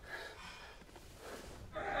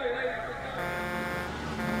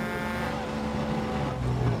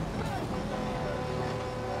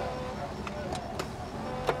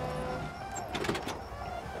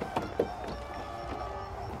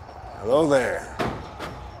 Hello there.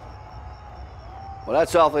 Well,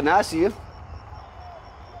 that's awfully nice of you.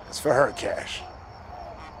 It's for her cash.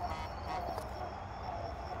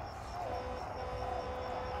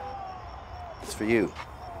 It's for you.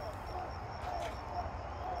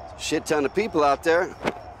 There's a shit ton of people out there.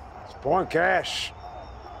 It's pouring cash.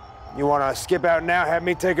 You wanna skip out now, have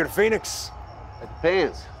me take her to Phoenix? It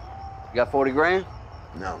depends. You got 40 grand?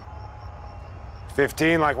 No.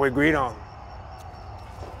 15 like we agreed on.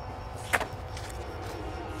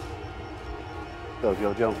 Go,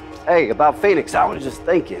 Jojo. Hey, about Phoenix, I was just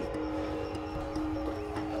thinking.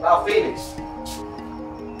 About Phoenix.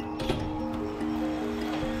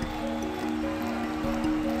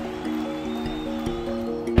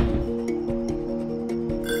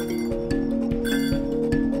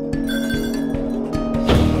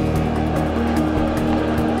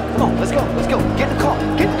 Come on, let's go, let's go. Get in the car,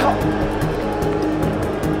 get in the car.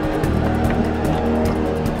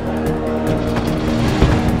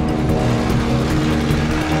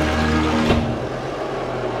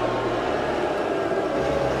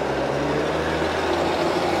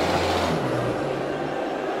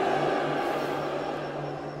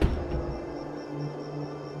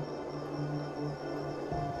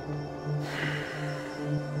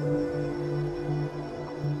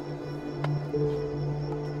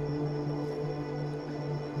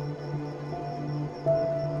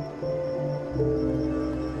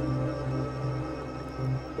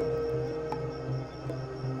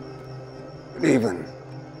 Good evening.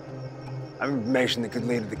 I have information that could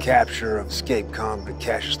lead to the capture of escaped convict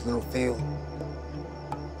Cassius Littlefield.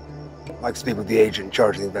 I'd like to speak with the agent in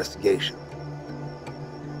charge of the investigation.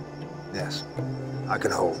 Yes, I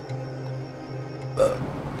can hold.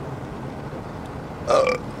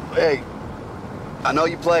 Hey, I know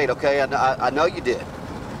you played, okay? I know you did.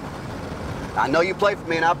 I know you played for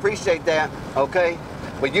me, and I appreciate that, okay?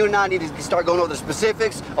 But you and I need to start going over the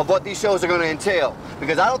specifics of what these shows are going to entail.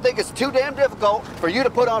 Because I don't think it's too damn difficult for you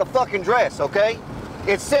to put on a fucking dress, okay?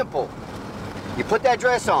 It's simple. You put that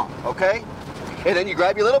dress on, okay? And then you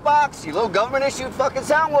grab your little box, your little government-issued fucking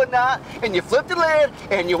sound whatnot, and you flip the lid,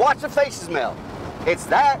 and you watch the faces melt. It's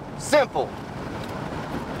that simple.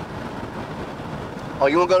 Oh,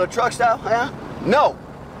 you want to go to truck stop, huh? No.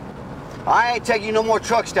 I ain't taking you no more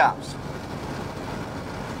truck stops.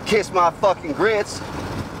 Kiss my fucking grits.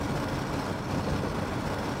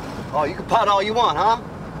 Oh, you can pot all you want, huh?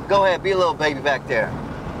 Go ahead, be a little baby back there.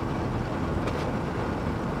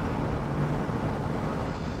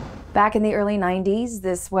 Back in the early 90s,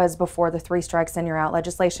 this was before the 3 strikes and you're out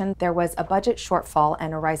legislation, there was a budget shortfall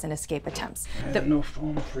and a rise in escape attempts. No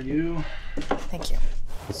phone for you. Thank you.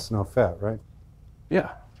 This is no fat, right?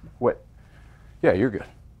 Yeah. What? Yeah, you're good.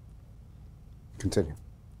 Continue.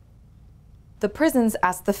 The prisons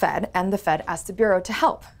asked the Fed, and the Fed asked the Bureau to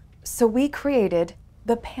help. So we created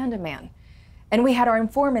the Panda Man. And we had our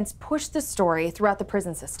informants push the story throughout the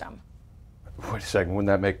prison system. Wait a second, wouldn't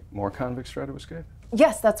that make more convicts try to escape?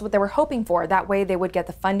 Yes, that's what they were hoping for. That way they would get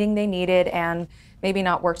the funding they needed and maybe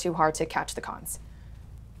not work too hard to catch the cons.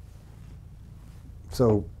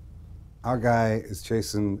 So, our guy is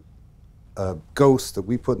chasing a ghost that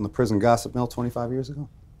we put in the prison gossip mill 25 years ago?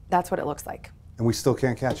 That's what it looks like. And we still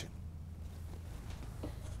can't catch it.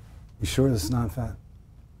 You sure this is not fat?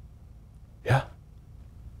 Yeah.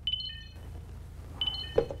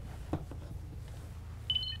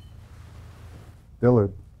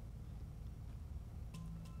 Dillard.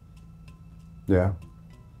 Yeah.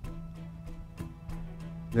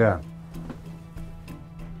 Yeah.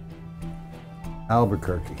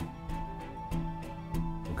 Albuquerque.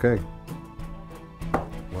 Okay.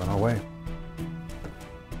 We're on our way.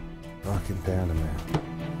 Fucking Panda Man.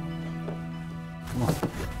 Come on.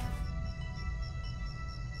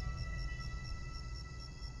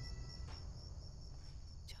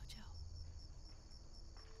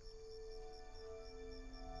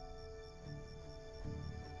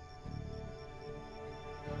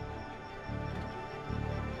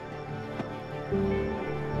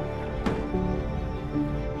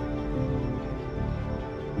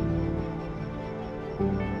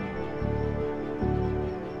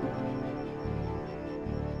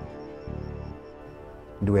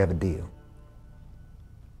 Do we have a deal?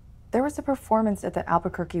 There was a performance at the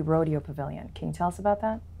Albuquerque Rodeo Pavilion. Can you tell us about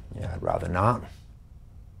that? Yeah, I'd rather not.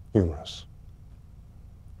 Humorous.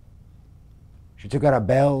 She took out her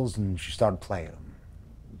bells and she started playing them.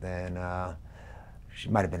 Then, she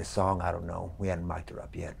might have been a song, I don't know. We hadn't mic'd her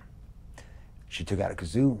up yet. She took out a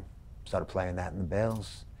kazoo, started playing that in the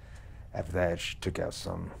bells. After that, she took out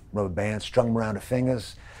some rubber bands, strung them around her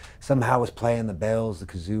fingers. Somehow was playing the bells, the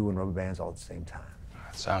kazoo, and rubber bands all at the same time.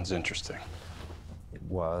 That sounds interesting. It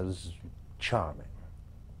was charming.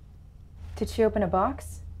 Did she open a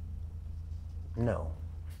box? No.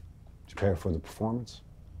 Did you pay her for the performance?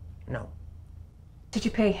 No. Did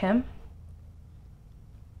you pay him?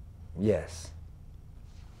 Yes.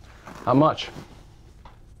 How much?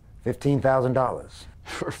 $15,000.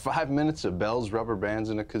 For 5 minutes of bells, rubber bands,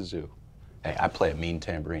 and a kazoo. Hey, I play a mean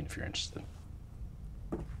tambourine if you're interested.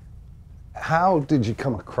 How did you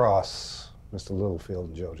come across Mr. Littlefield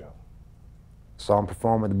and Jojo? Saw him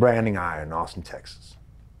perform at the Branding Iron in Austin, Texas.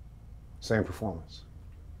 Same performance?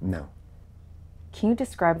 No. Can you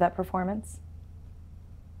describe that performance?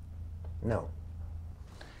 No.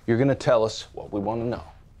 You're gonna tell us what we want to know.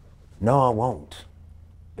 No, I won't.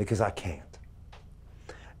 Because I can't.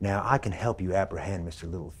 Now, I can help you apprehend Mr.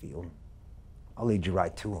 Littlefield. I'll lead you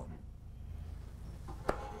right to him.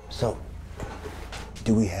 So,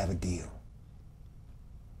 do we have a deal?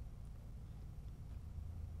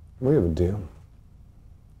 We have a deal.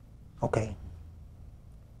 Okay.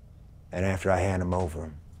 And after I hand him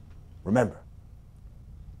over, remember,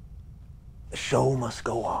 the show must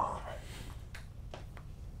go on.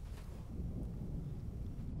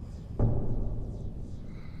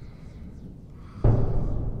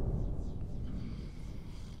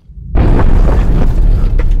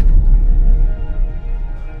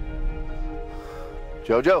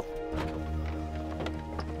 Jojo.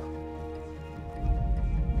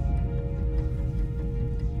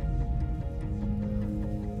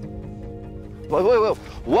 Wait.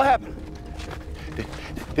 What happened?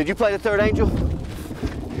 Did you play the third angel?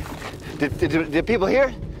 Did people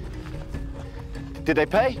hear? Did they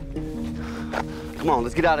pay? Come on,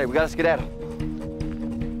 let's get out of here. We gotta skedaddle.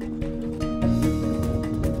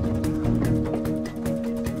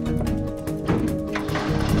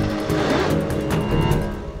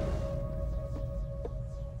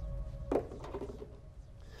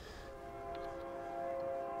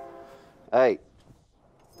 Hey,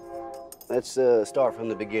 let's start from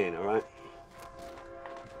the beginning, all right?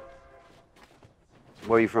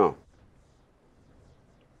 Where are you from?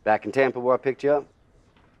 Back in Tampa where I picked you up?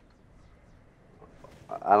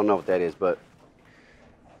 I don't know what that is, but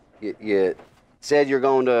you said you're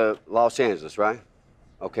going to Los Angeles, right?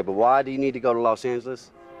 Okay, but why do you need to go to Los Angeles?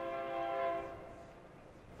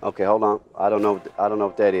 Okay, hold on. I don't know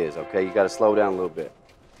what that is, okay? You got to slow down a little bit.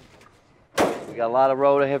 We got a lot of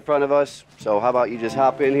road ahead in front of us, so how about you just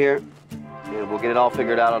hop in here, and we'll get it all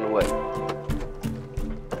figured out on the way.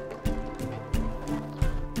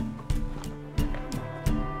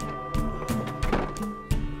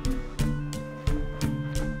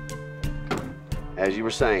 As you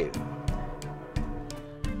were saying,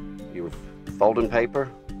 you were folding paper,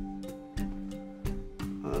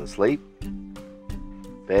 sleep,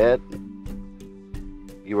 bed,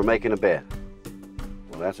 you were making a bed.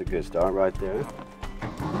 Well, that's a good start right there.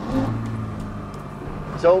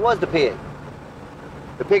 So it was the pig.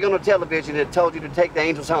 The pig on the television that told you to take the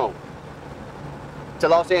angels home to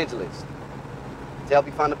Los Angeles to help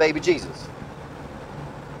you find the baby Jesus.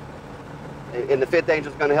 And the fifth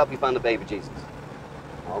angel's gonna help you find the baby Jesus.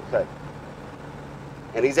 Okay.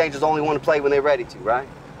 And these angels only want to play when they're ready to, right?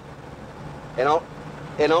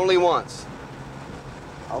 And only once.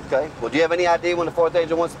 Okay. Well, do you have any idea when the fourth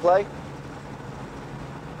angel wants to play?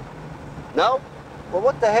 No? Well,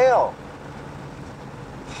 what the hell?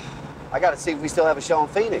 I gotta see if we still have a show in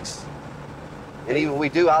Phoenix. And even if we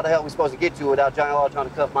do, how the hell are we supposed to get to it without Johnny Law trying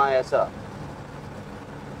to cut my ass up?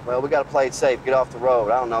 Well, we gotta play it safe, get off the road.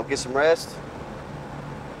 I don't know, get some rest?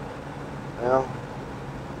 Well,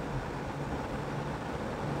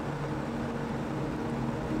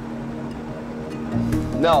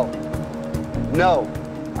 No,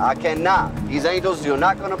 I cannot. These angels are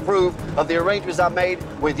not going to approve of the arrangements I made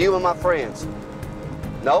with you and my friends.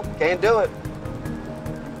 Nope, can't do it.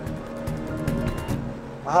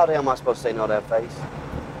 Well, how the hell am I supposed to say no to that face?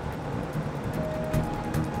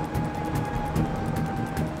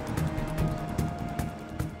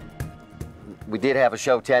 We did have a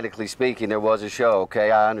show, technically speaking. There was a show,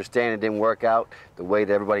 okay? I understand it didn't work out the way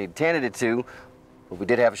that everybody intended it to, but we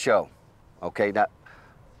did have a show, okay? Now,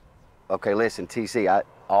 okay, listen, TC,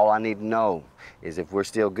 all I need to know is if we're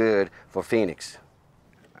still good for Phoenix.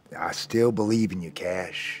 I still believe in you,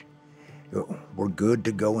 Cash. We're good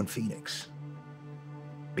to go in Phoenix.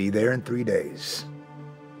 Be there in 3 days.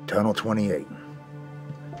 Tunnel 28.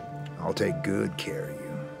 I'll take good care of you.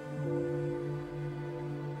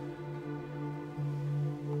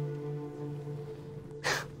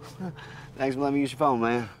 Thanks for letting me use your phone,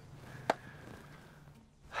 man.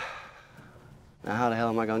 Now, how the hell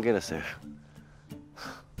am I gonna get us there?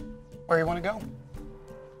 Where you want to go?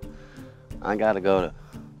 I gotta go to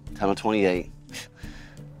Tunnel 28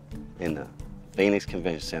 in the Phoenix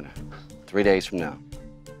Convention Center 3 days from now.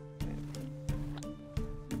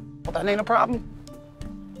 Well, that ain't a problem.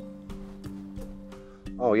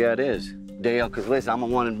 Oh, yeah, it is. Dale, because listen, I'm a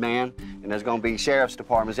wanted man, and there's gonna be sheriff's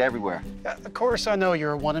departments everywhere. Of course I know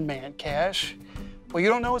you're a wanted man, Cash. What you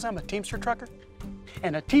don't know is I'm a Teamster trucker.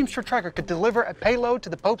 And a Teamster trucker could deliver a payload to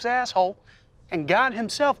the Pope's asshole, and God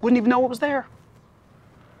himself wouldn't even know what was there.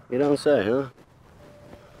 You don't say, huh?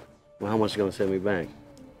 Well, how much you gonna send me back?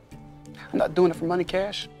 I'm not doing it for money,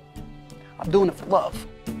 Cash. I'm doing it for love.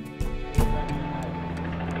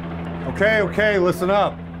 Okay, listen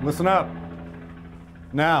up. Listen up.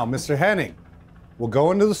 Now, Mr. Henning will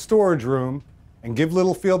go into the storage room and give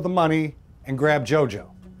Littlefield the money and grab Jojo.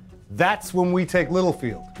 That's when we take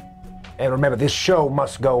Littlefield. And remember, this show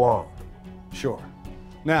must go on. Sure.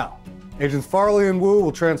 Now, Agents Farley and Wu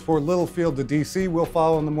will transport Littlefield to DC. We'll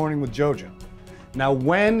follow in the morning with Jojo. Now,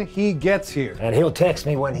 when he gets here... And he'll text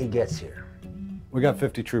me when he gets here. We got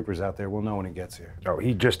 50 troopers out there. We'll know when he gets here. Oh,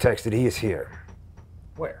 he just texted he is here.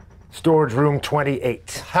 Where? Storage room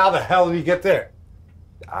 28. How the hell did he get there?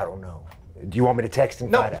 I don't know. Do you want me to text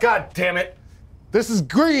him? No, God damn it. This is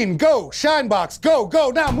green. Go. Shinebox.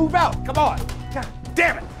 Go. Now, move out. Come on. God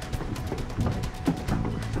damn it.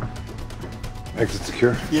 Exit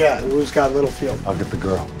secure? Yeah, Wu's got Littlefield. I'll get the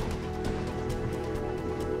girl.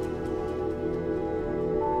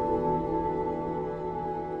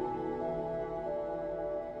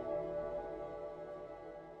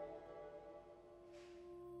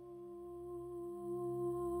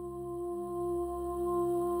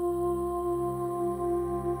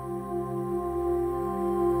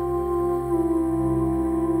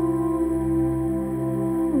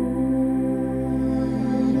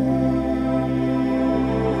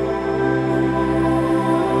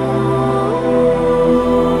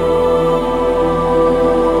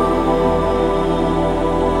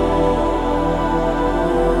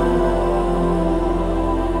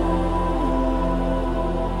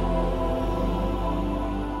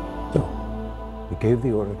 Gave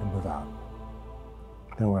the order to move out.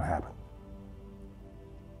 Then what happened?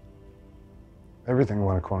 Everything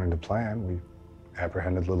went according to plan. We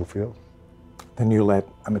apprehended Littlefield. Then you let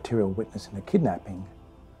a material witness in a kidnapping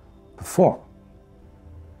perform.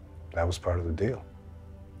 That was part of the deal.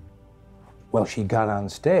 Well, she got on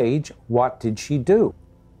stage. What did she do?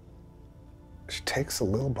 She takes a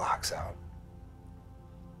little box out.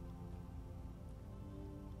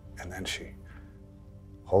 And then she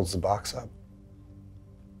holds the box up.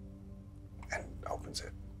 Opens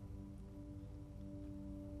it.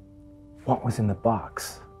 What was in the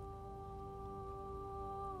box?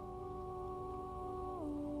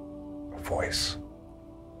 A voice.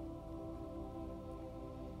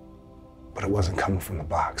 But it wasn't coming from the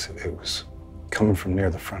box. It was coming from near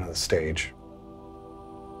the front of the stage.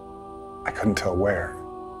 I couldn't tell where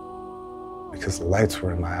because the lights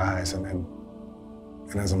were in my eyes, and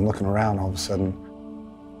as I'm looking around, all of a sudden,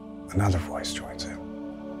 another voice joins in.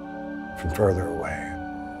 From further away,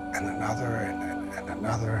 and another, and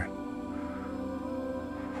another.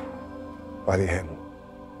 By the end,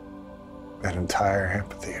 that entire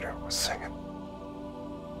amphitheater was singing.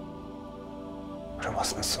 But it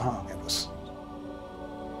wasn't a song, it was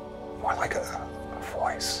more like a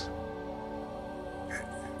voice.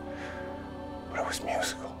 But it was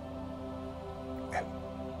musical. And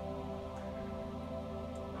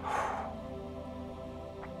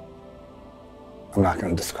I'm not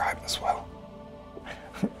going to describe this well.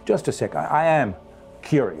 Just a sec. I am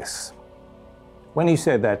curious. When you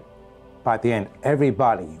said that by the end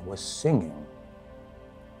everybody was singing,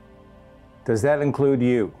 does that include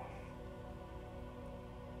you?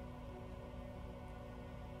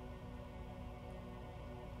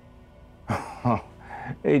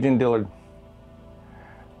 Agent Dillard,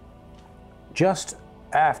 just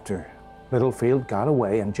after Littlefield got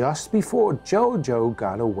away and just before Jojo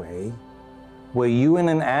got away, were you in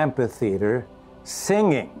an amphitheater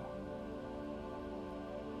singing?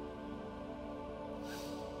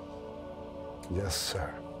 Yes,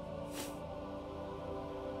 sir.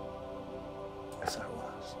 Yes, I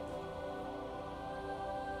was.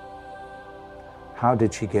 How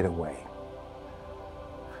did she get away?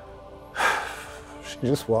 You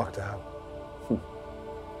just walked out.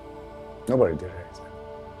 Nobody did anything.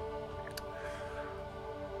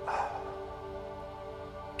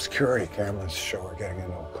 Security cameras show her getting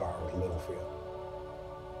into a car with Littlefield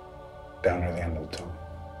down near the end of the tunnel.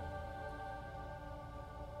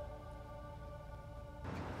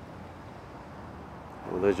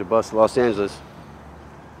 Well, there's your bus to Los Angeles.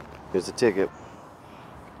 Here's the ticket.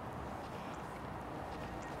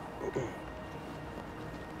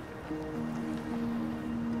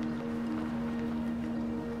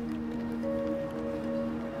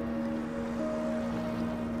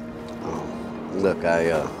 Look,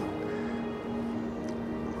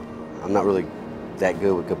 I'm not really that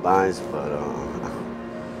good with goodbyes, but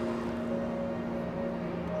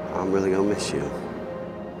I'm really gonna miss you.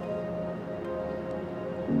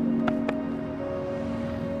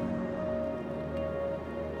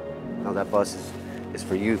 No, that bus is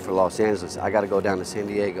for you for Los Angeles. I gotta go down to San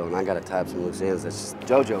Diego and I gotta tie up some loose ends. That's just,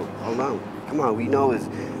 Jojo, hold on. Come on, we know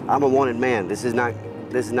I'm a wanted man. This is not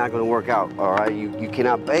gonna work out, all right? You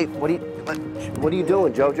cannot, babe, what are you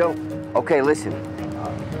doing, Jojo? Okay, listen.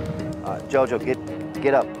 Jojo,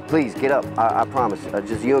 get up. Please, get up. I promise.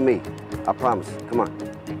 Just you and me. I promise. Come on.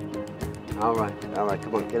 All right,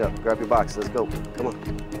 come on, get up. Grab your box. Let's go. Come on.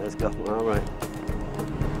 Let's go. All right.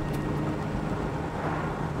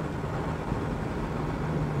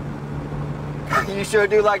 You sure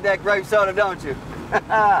do like that grape soda, don't you?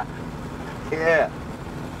 Yeah.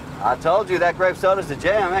 I told you that grape soda's the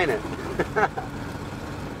jam, ain't it?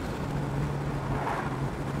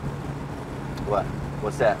 What?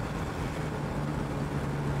 What's that?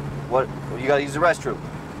 What? You gotta use the restroom.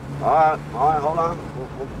 All right, hold on.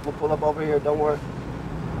 We'll pull up over here, don't worry.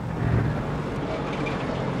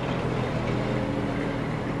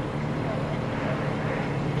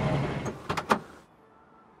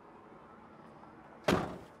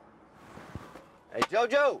 Hey,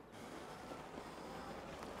 Jojo!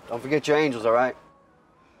 Don't forget your angels, all right?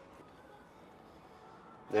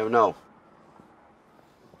 Never know.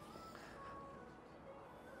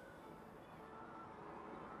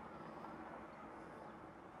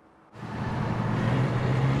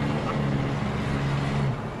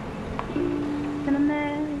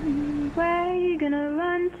 Cinnamon, where you gonna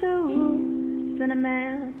run to?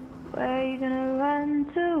 Cinnamon, where you gonna run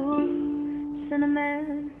to?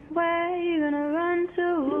 Cinnamon, where you gonna run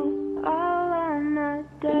to? All on a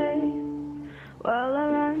day. Well, I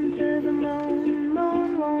run to the moon,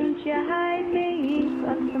 moon, won't you hide me?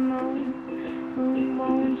 Run to the moon, moon,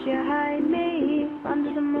 won't you hide me? Run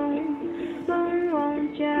to the moon, moon,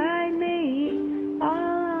 won't you hide me? All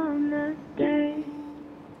on a day.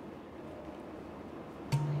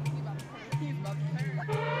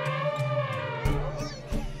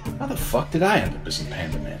 How the fuck did I end up as a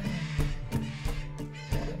Panda Man?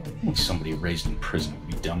 Only somebody raised in prison would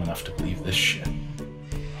be dumb enough to believe this shit.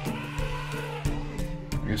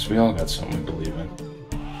 I guess we all got something we believe in.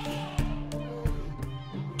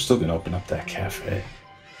 I'm still gonna open up that cafe.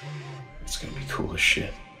 It's gonna be cool as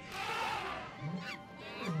shit.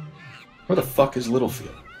 Where the fuck is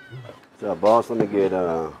Littlefield? What's up, boss? Let me get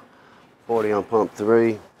 40 on pump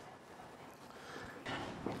 3.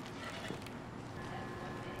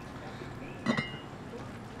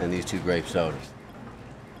 And these 2 grape sodas.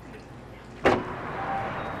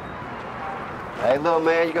 Hey, little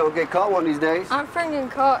man, you're gonna get caught one of these days. I'm afraid getting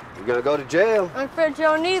caught. You're gonna go to jail. I'm afraid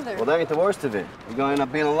jail neither. Well, that ain't the worst of it. You're gonna end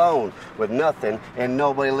up being alone with nothing and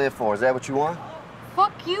nobody to live for. Is that what you want?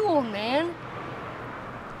 Fuck you, old man.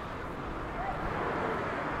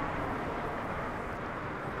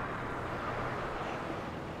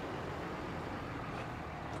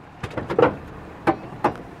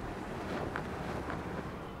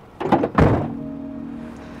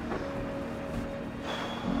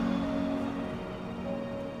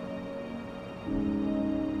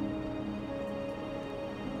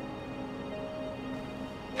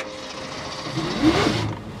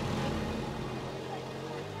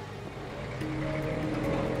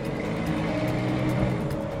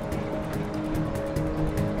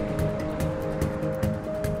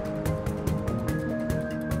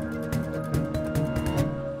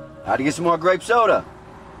 How'd you get some more grape soda?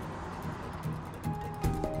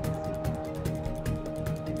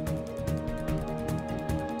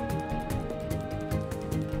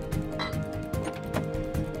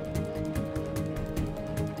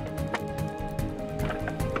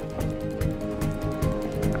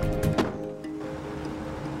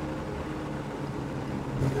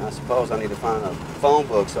 I suppose I need to find a phone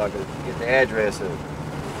book so I can get the address of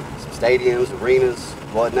some stadiums, arenas,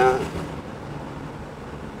 whatnot.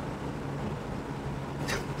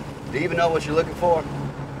 Do you even know what you're looking for?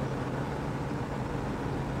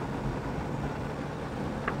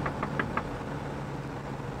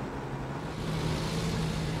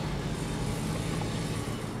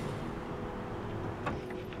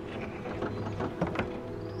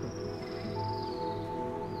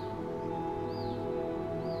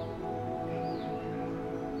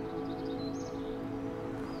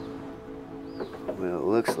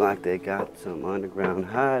 Looks like they got some underground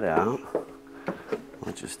hideout.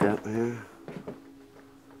 Watch your step here.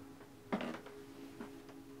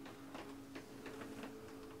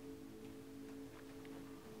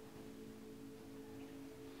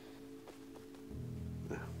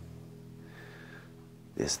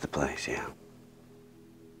 This is the place, yeah.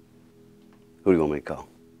 Who do you want me to call?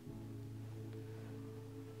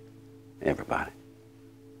 Everybody.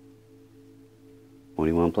 What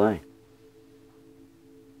do you want to play?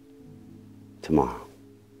 Tomorrow.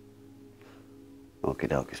 Okie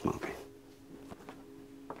dokie, Smokey.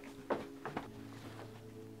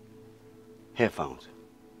 Headphones.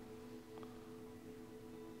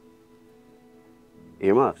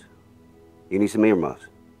 Earmuffs. You need some earmuffs.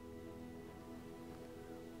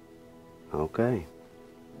 Okay.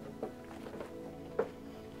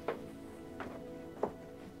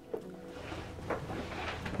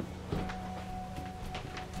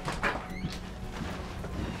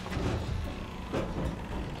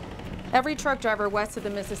 Every truck driver west of the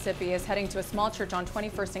Mississippi is heading to a small church on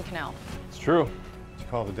 21st and Canal. It's true. Did you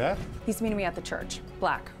call the dad? He's meeting me at the church.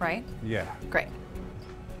 Black, right? Yeah. Great.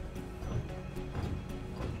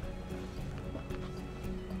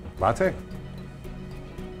 Latte?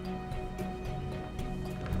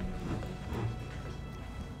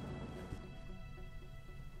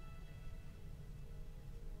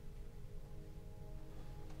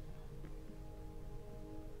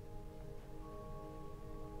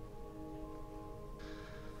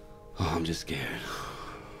 Oh, I'm just scared.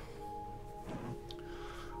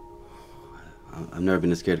 I've never been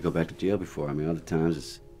this scared to go back to jail before. I mean, other times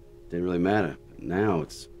it didn't really matter. But now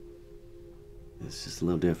it's just a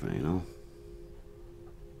little different, you know?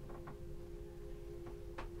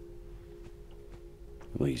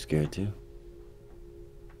 Well, you scared too?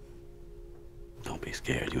 Don't be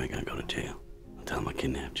scared. You ain't gonna go to jail. I'll tell them I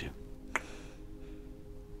kidnapped you.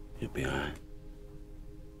 You'll be all right.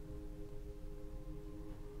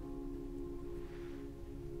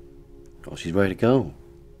 Oh, she's ready to go.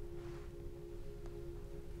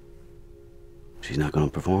 She's not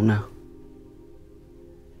gonna perform now?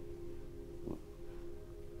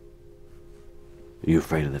 Are you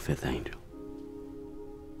afraid of the fifth angel?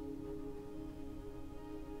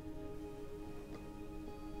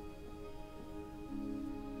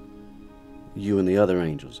 You and the other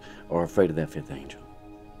angels are afraid of that fifth angel.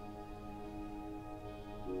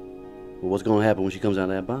 Well, what's gonna happen when she comes out of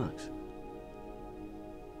that box?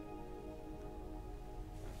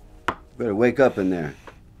 Better wake up in there.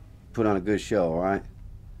 Put on a good show, all right?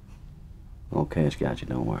 Okay, it's got you,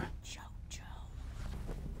 don't worry. Jojo.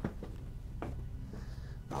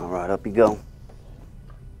 All right, up you go.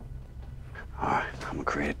 All right, I'm gonna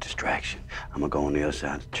create a distraction. I'm gonna go on the other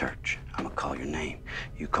side of the church. I'm gonna call your name.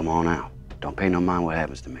 You come on out. Don't pay no mind what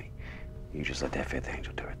happens to me. You just let that fifth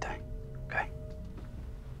angel do her thing, okay?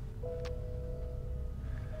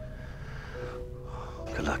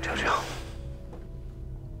 Good luck, Jojo.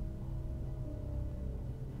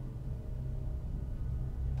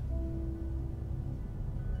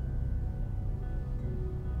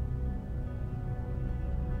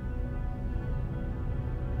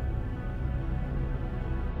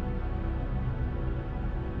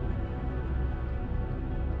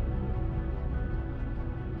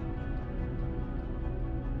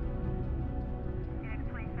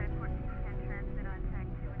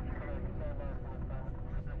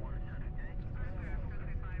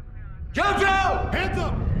 Jojo! Hands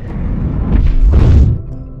up!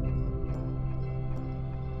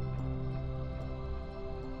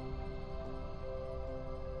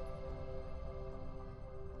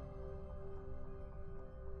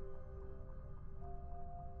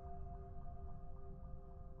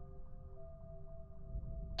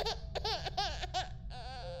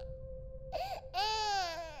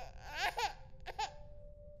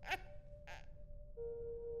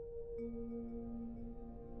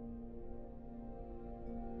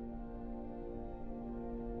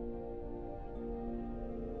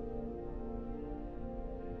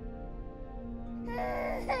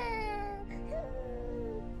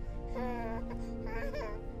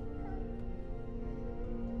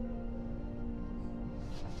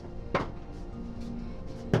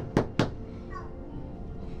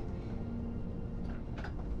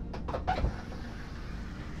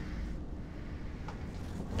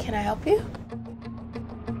 Can I help you?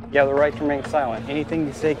 You have the right to remain silent. Anything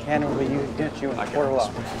you say can and will be used against you in the court of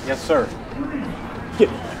law. Yes, sir.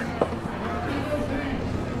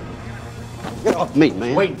 Get off me,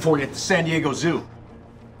 man. Waiting for you at the San Diego Zoo.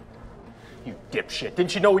 You dipshit.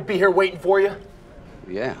 Didn't you know we'd be here waiting for you?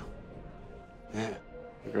 Yeah. Yeah.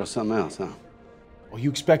 The girl's something else, huh? Well, you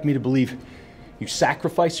expect me to believe You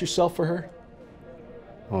sacrifice yourself for her?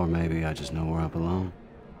 Or maybe I just know where I belong.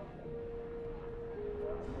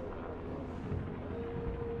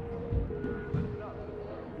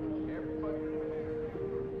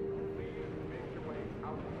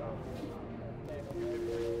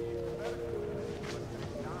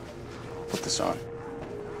 Put this on.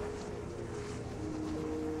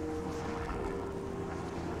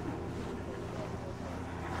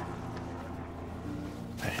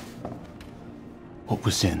 Hey, what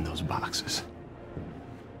was in those boxes?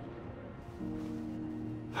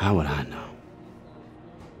 How would I know?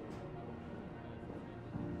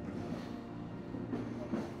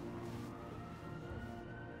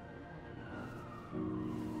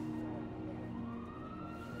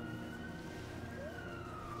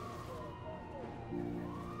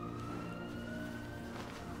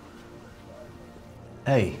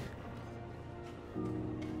 Hey.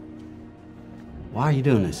 Why are you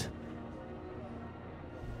doing this?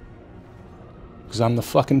 Because I'm the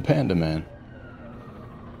fucking panda man.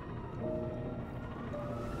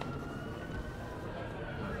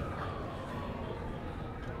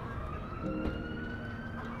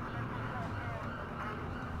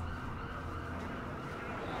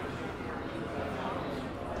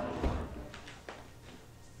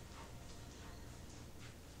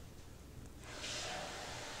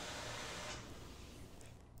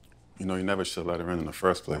 You know, you never should let her in the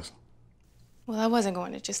first place. Well, I wasn't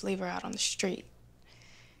going to just leave her out on the street.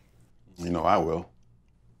 You know I will.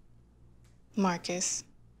 Marcus,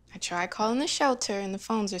 I tried calling the shelter and the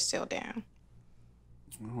phones are still down.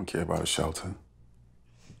 I don't care about a shelter.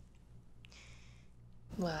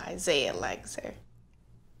 Well, Isaiah likes her.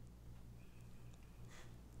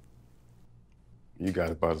 You got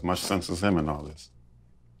about as much sense as him in all this.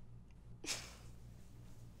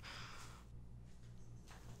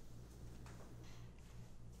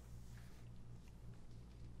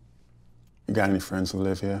 You got any friends who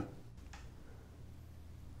live here?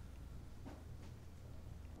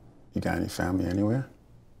 You got any family anywhere?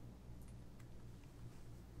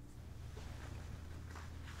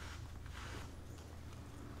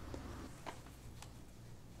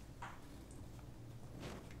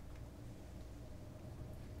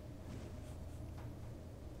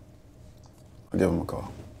 I'll give him a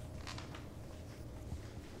call.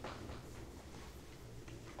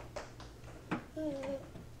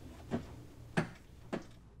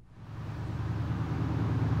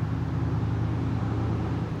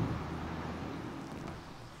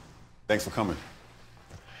 Thanks for coming.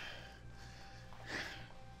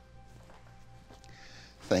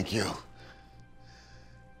 Thank you.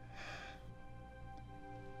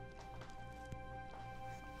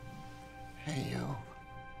 Hey, you.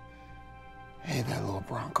 Hey, that little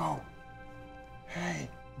Bronco. Hey.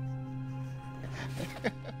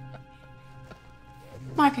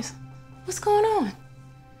 Marcus, what's going on?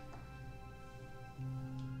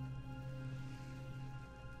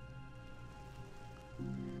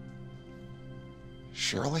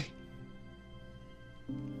 Shirley?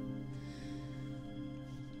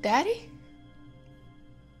 Daddy?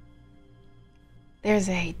 There's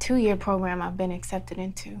a 2-year program I've been accepted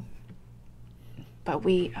into. But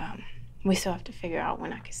we still have to figure out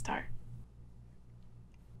when I can start.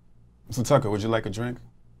 Mr. Tucker, would you like a drink?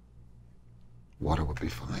 Water would be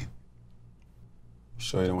fine.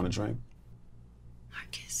 Sure you don't want a drink?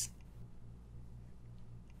 Marcus.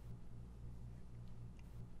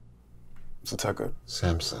 Mr. Tucker.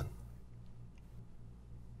 Samson.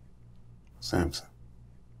 Samson.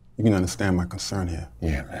 You can understand my concern here.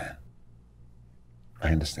 Yeah, man. I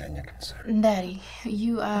understand your concern. Daddy,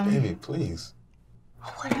 you, Baby, please.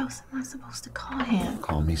 What else am I supposed to call him?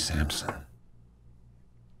 Call me Samson.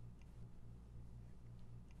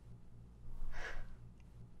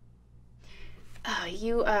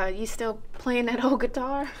 You still playing that old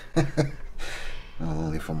guitar?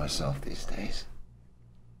 Only for myself these days.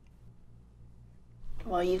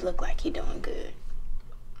 Well, you look like you're doing good.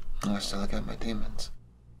 I still got my demons.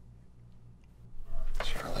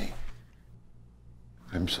 Shirley,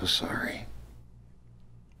 I'm so sorry.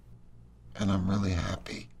 And I'm really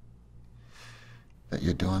happy that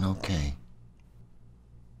you're doing okay.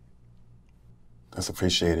 That's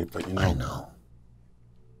appreciated, but you know... I know.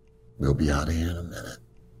 We'll be out of here in a minute.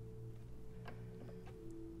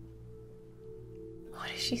 What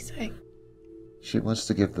did she say? She wants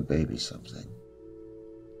to give the baby something.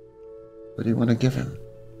 What do you want to give him?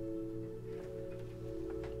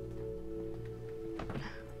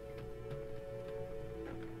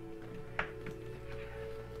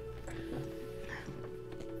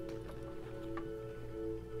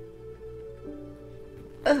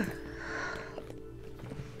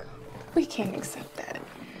 We can't accept that.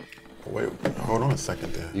 Wait, hold on a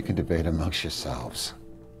second there. You can debate amongst yourselves.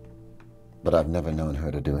 But I've never known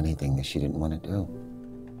her to do anything that she didn't want to do.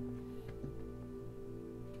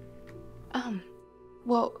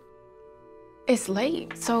 Well, it's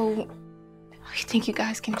late, so you think you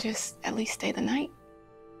guys can just at least stay the night?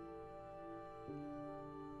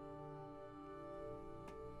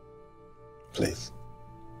 Please.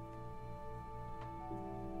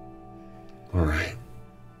 All right.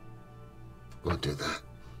 We'll do that.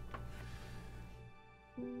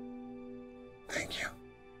 Thank you.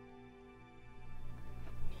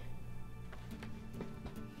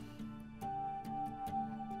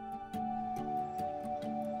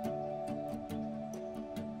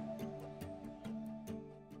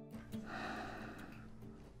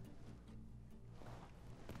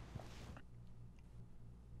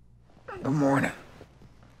 Good morning.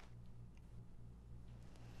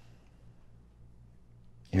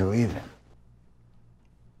 You're leaving.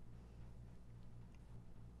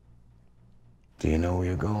 Do you know where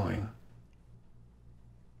you're going?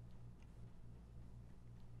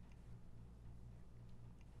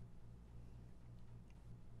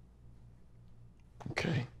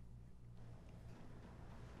 Okay.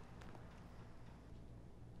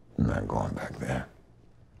 I'm not going back there.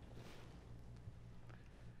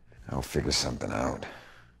 I'll figure something out.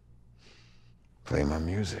 Play my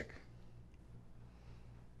music.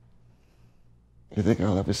 You think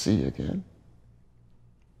I'll ever see you again?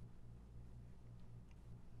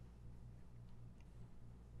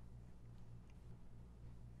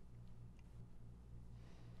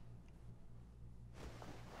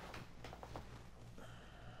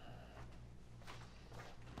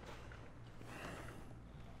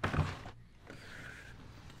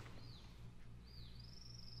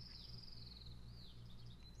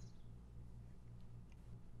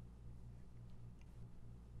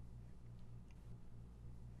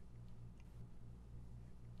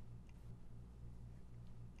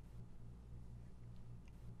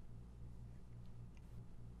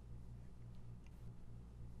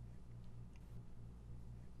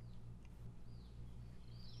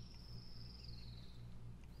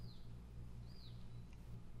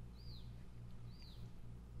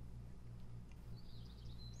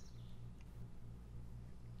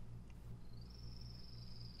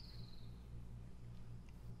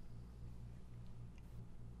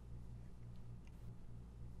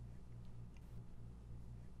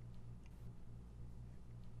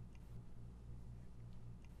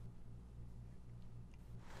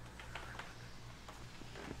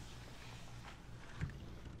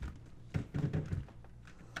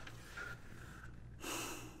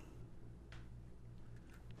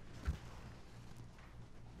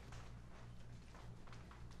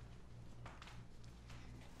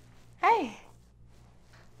 Hey.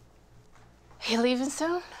 You leaving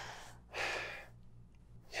soon?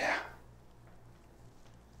 Yeah.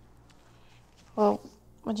 Well,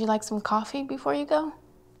 would you like some coffee before you go?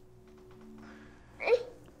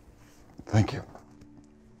 Thank you.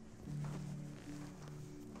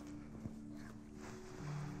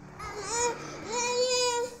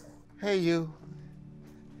 Hey, you.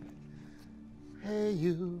 Hey,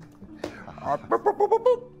 you.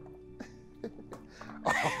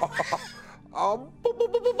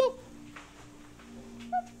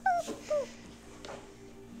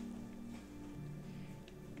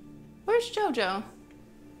 Where's Jojo?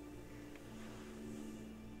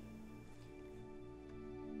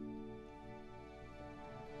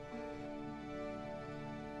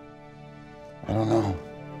 I don't know.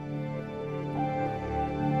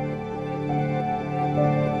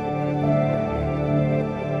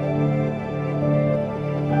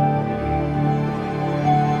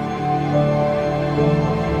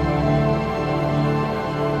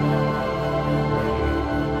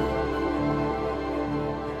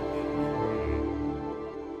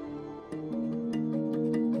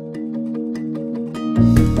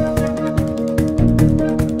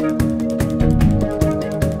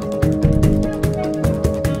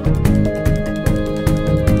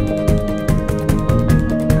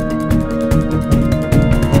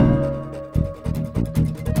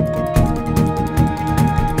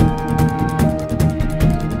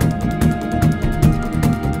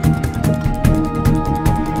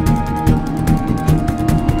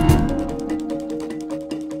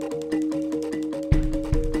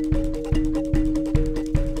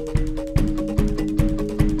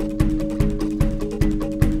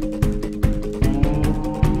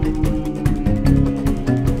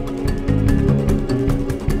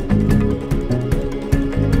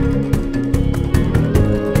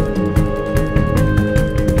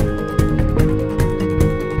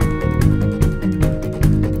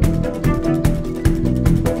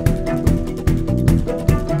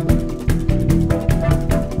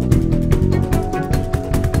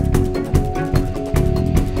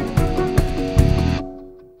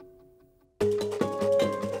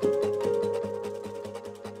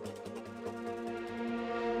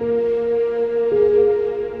 you.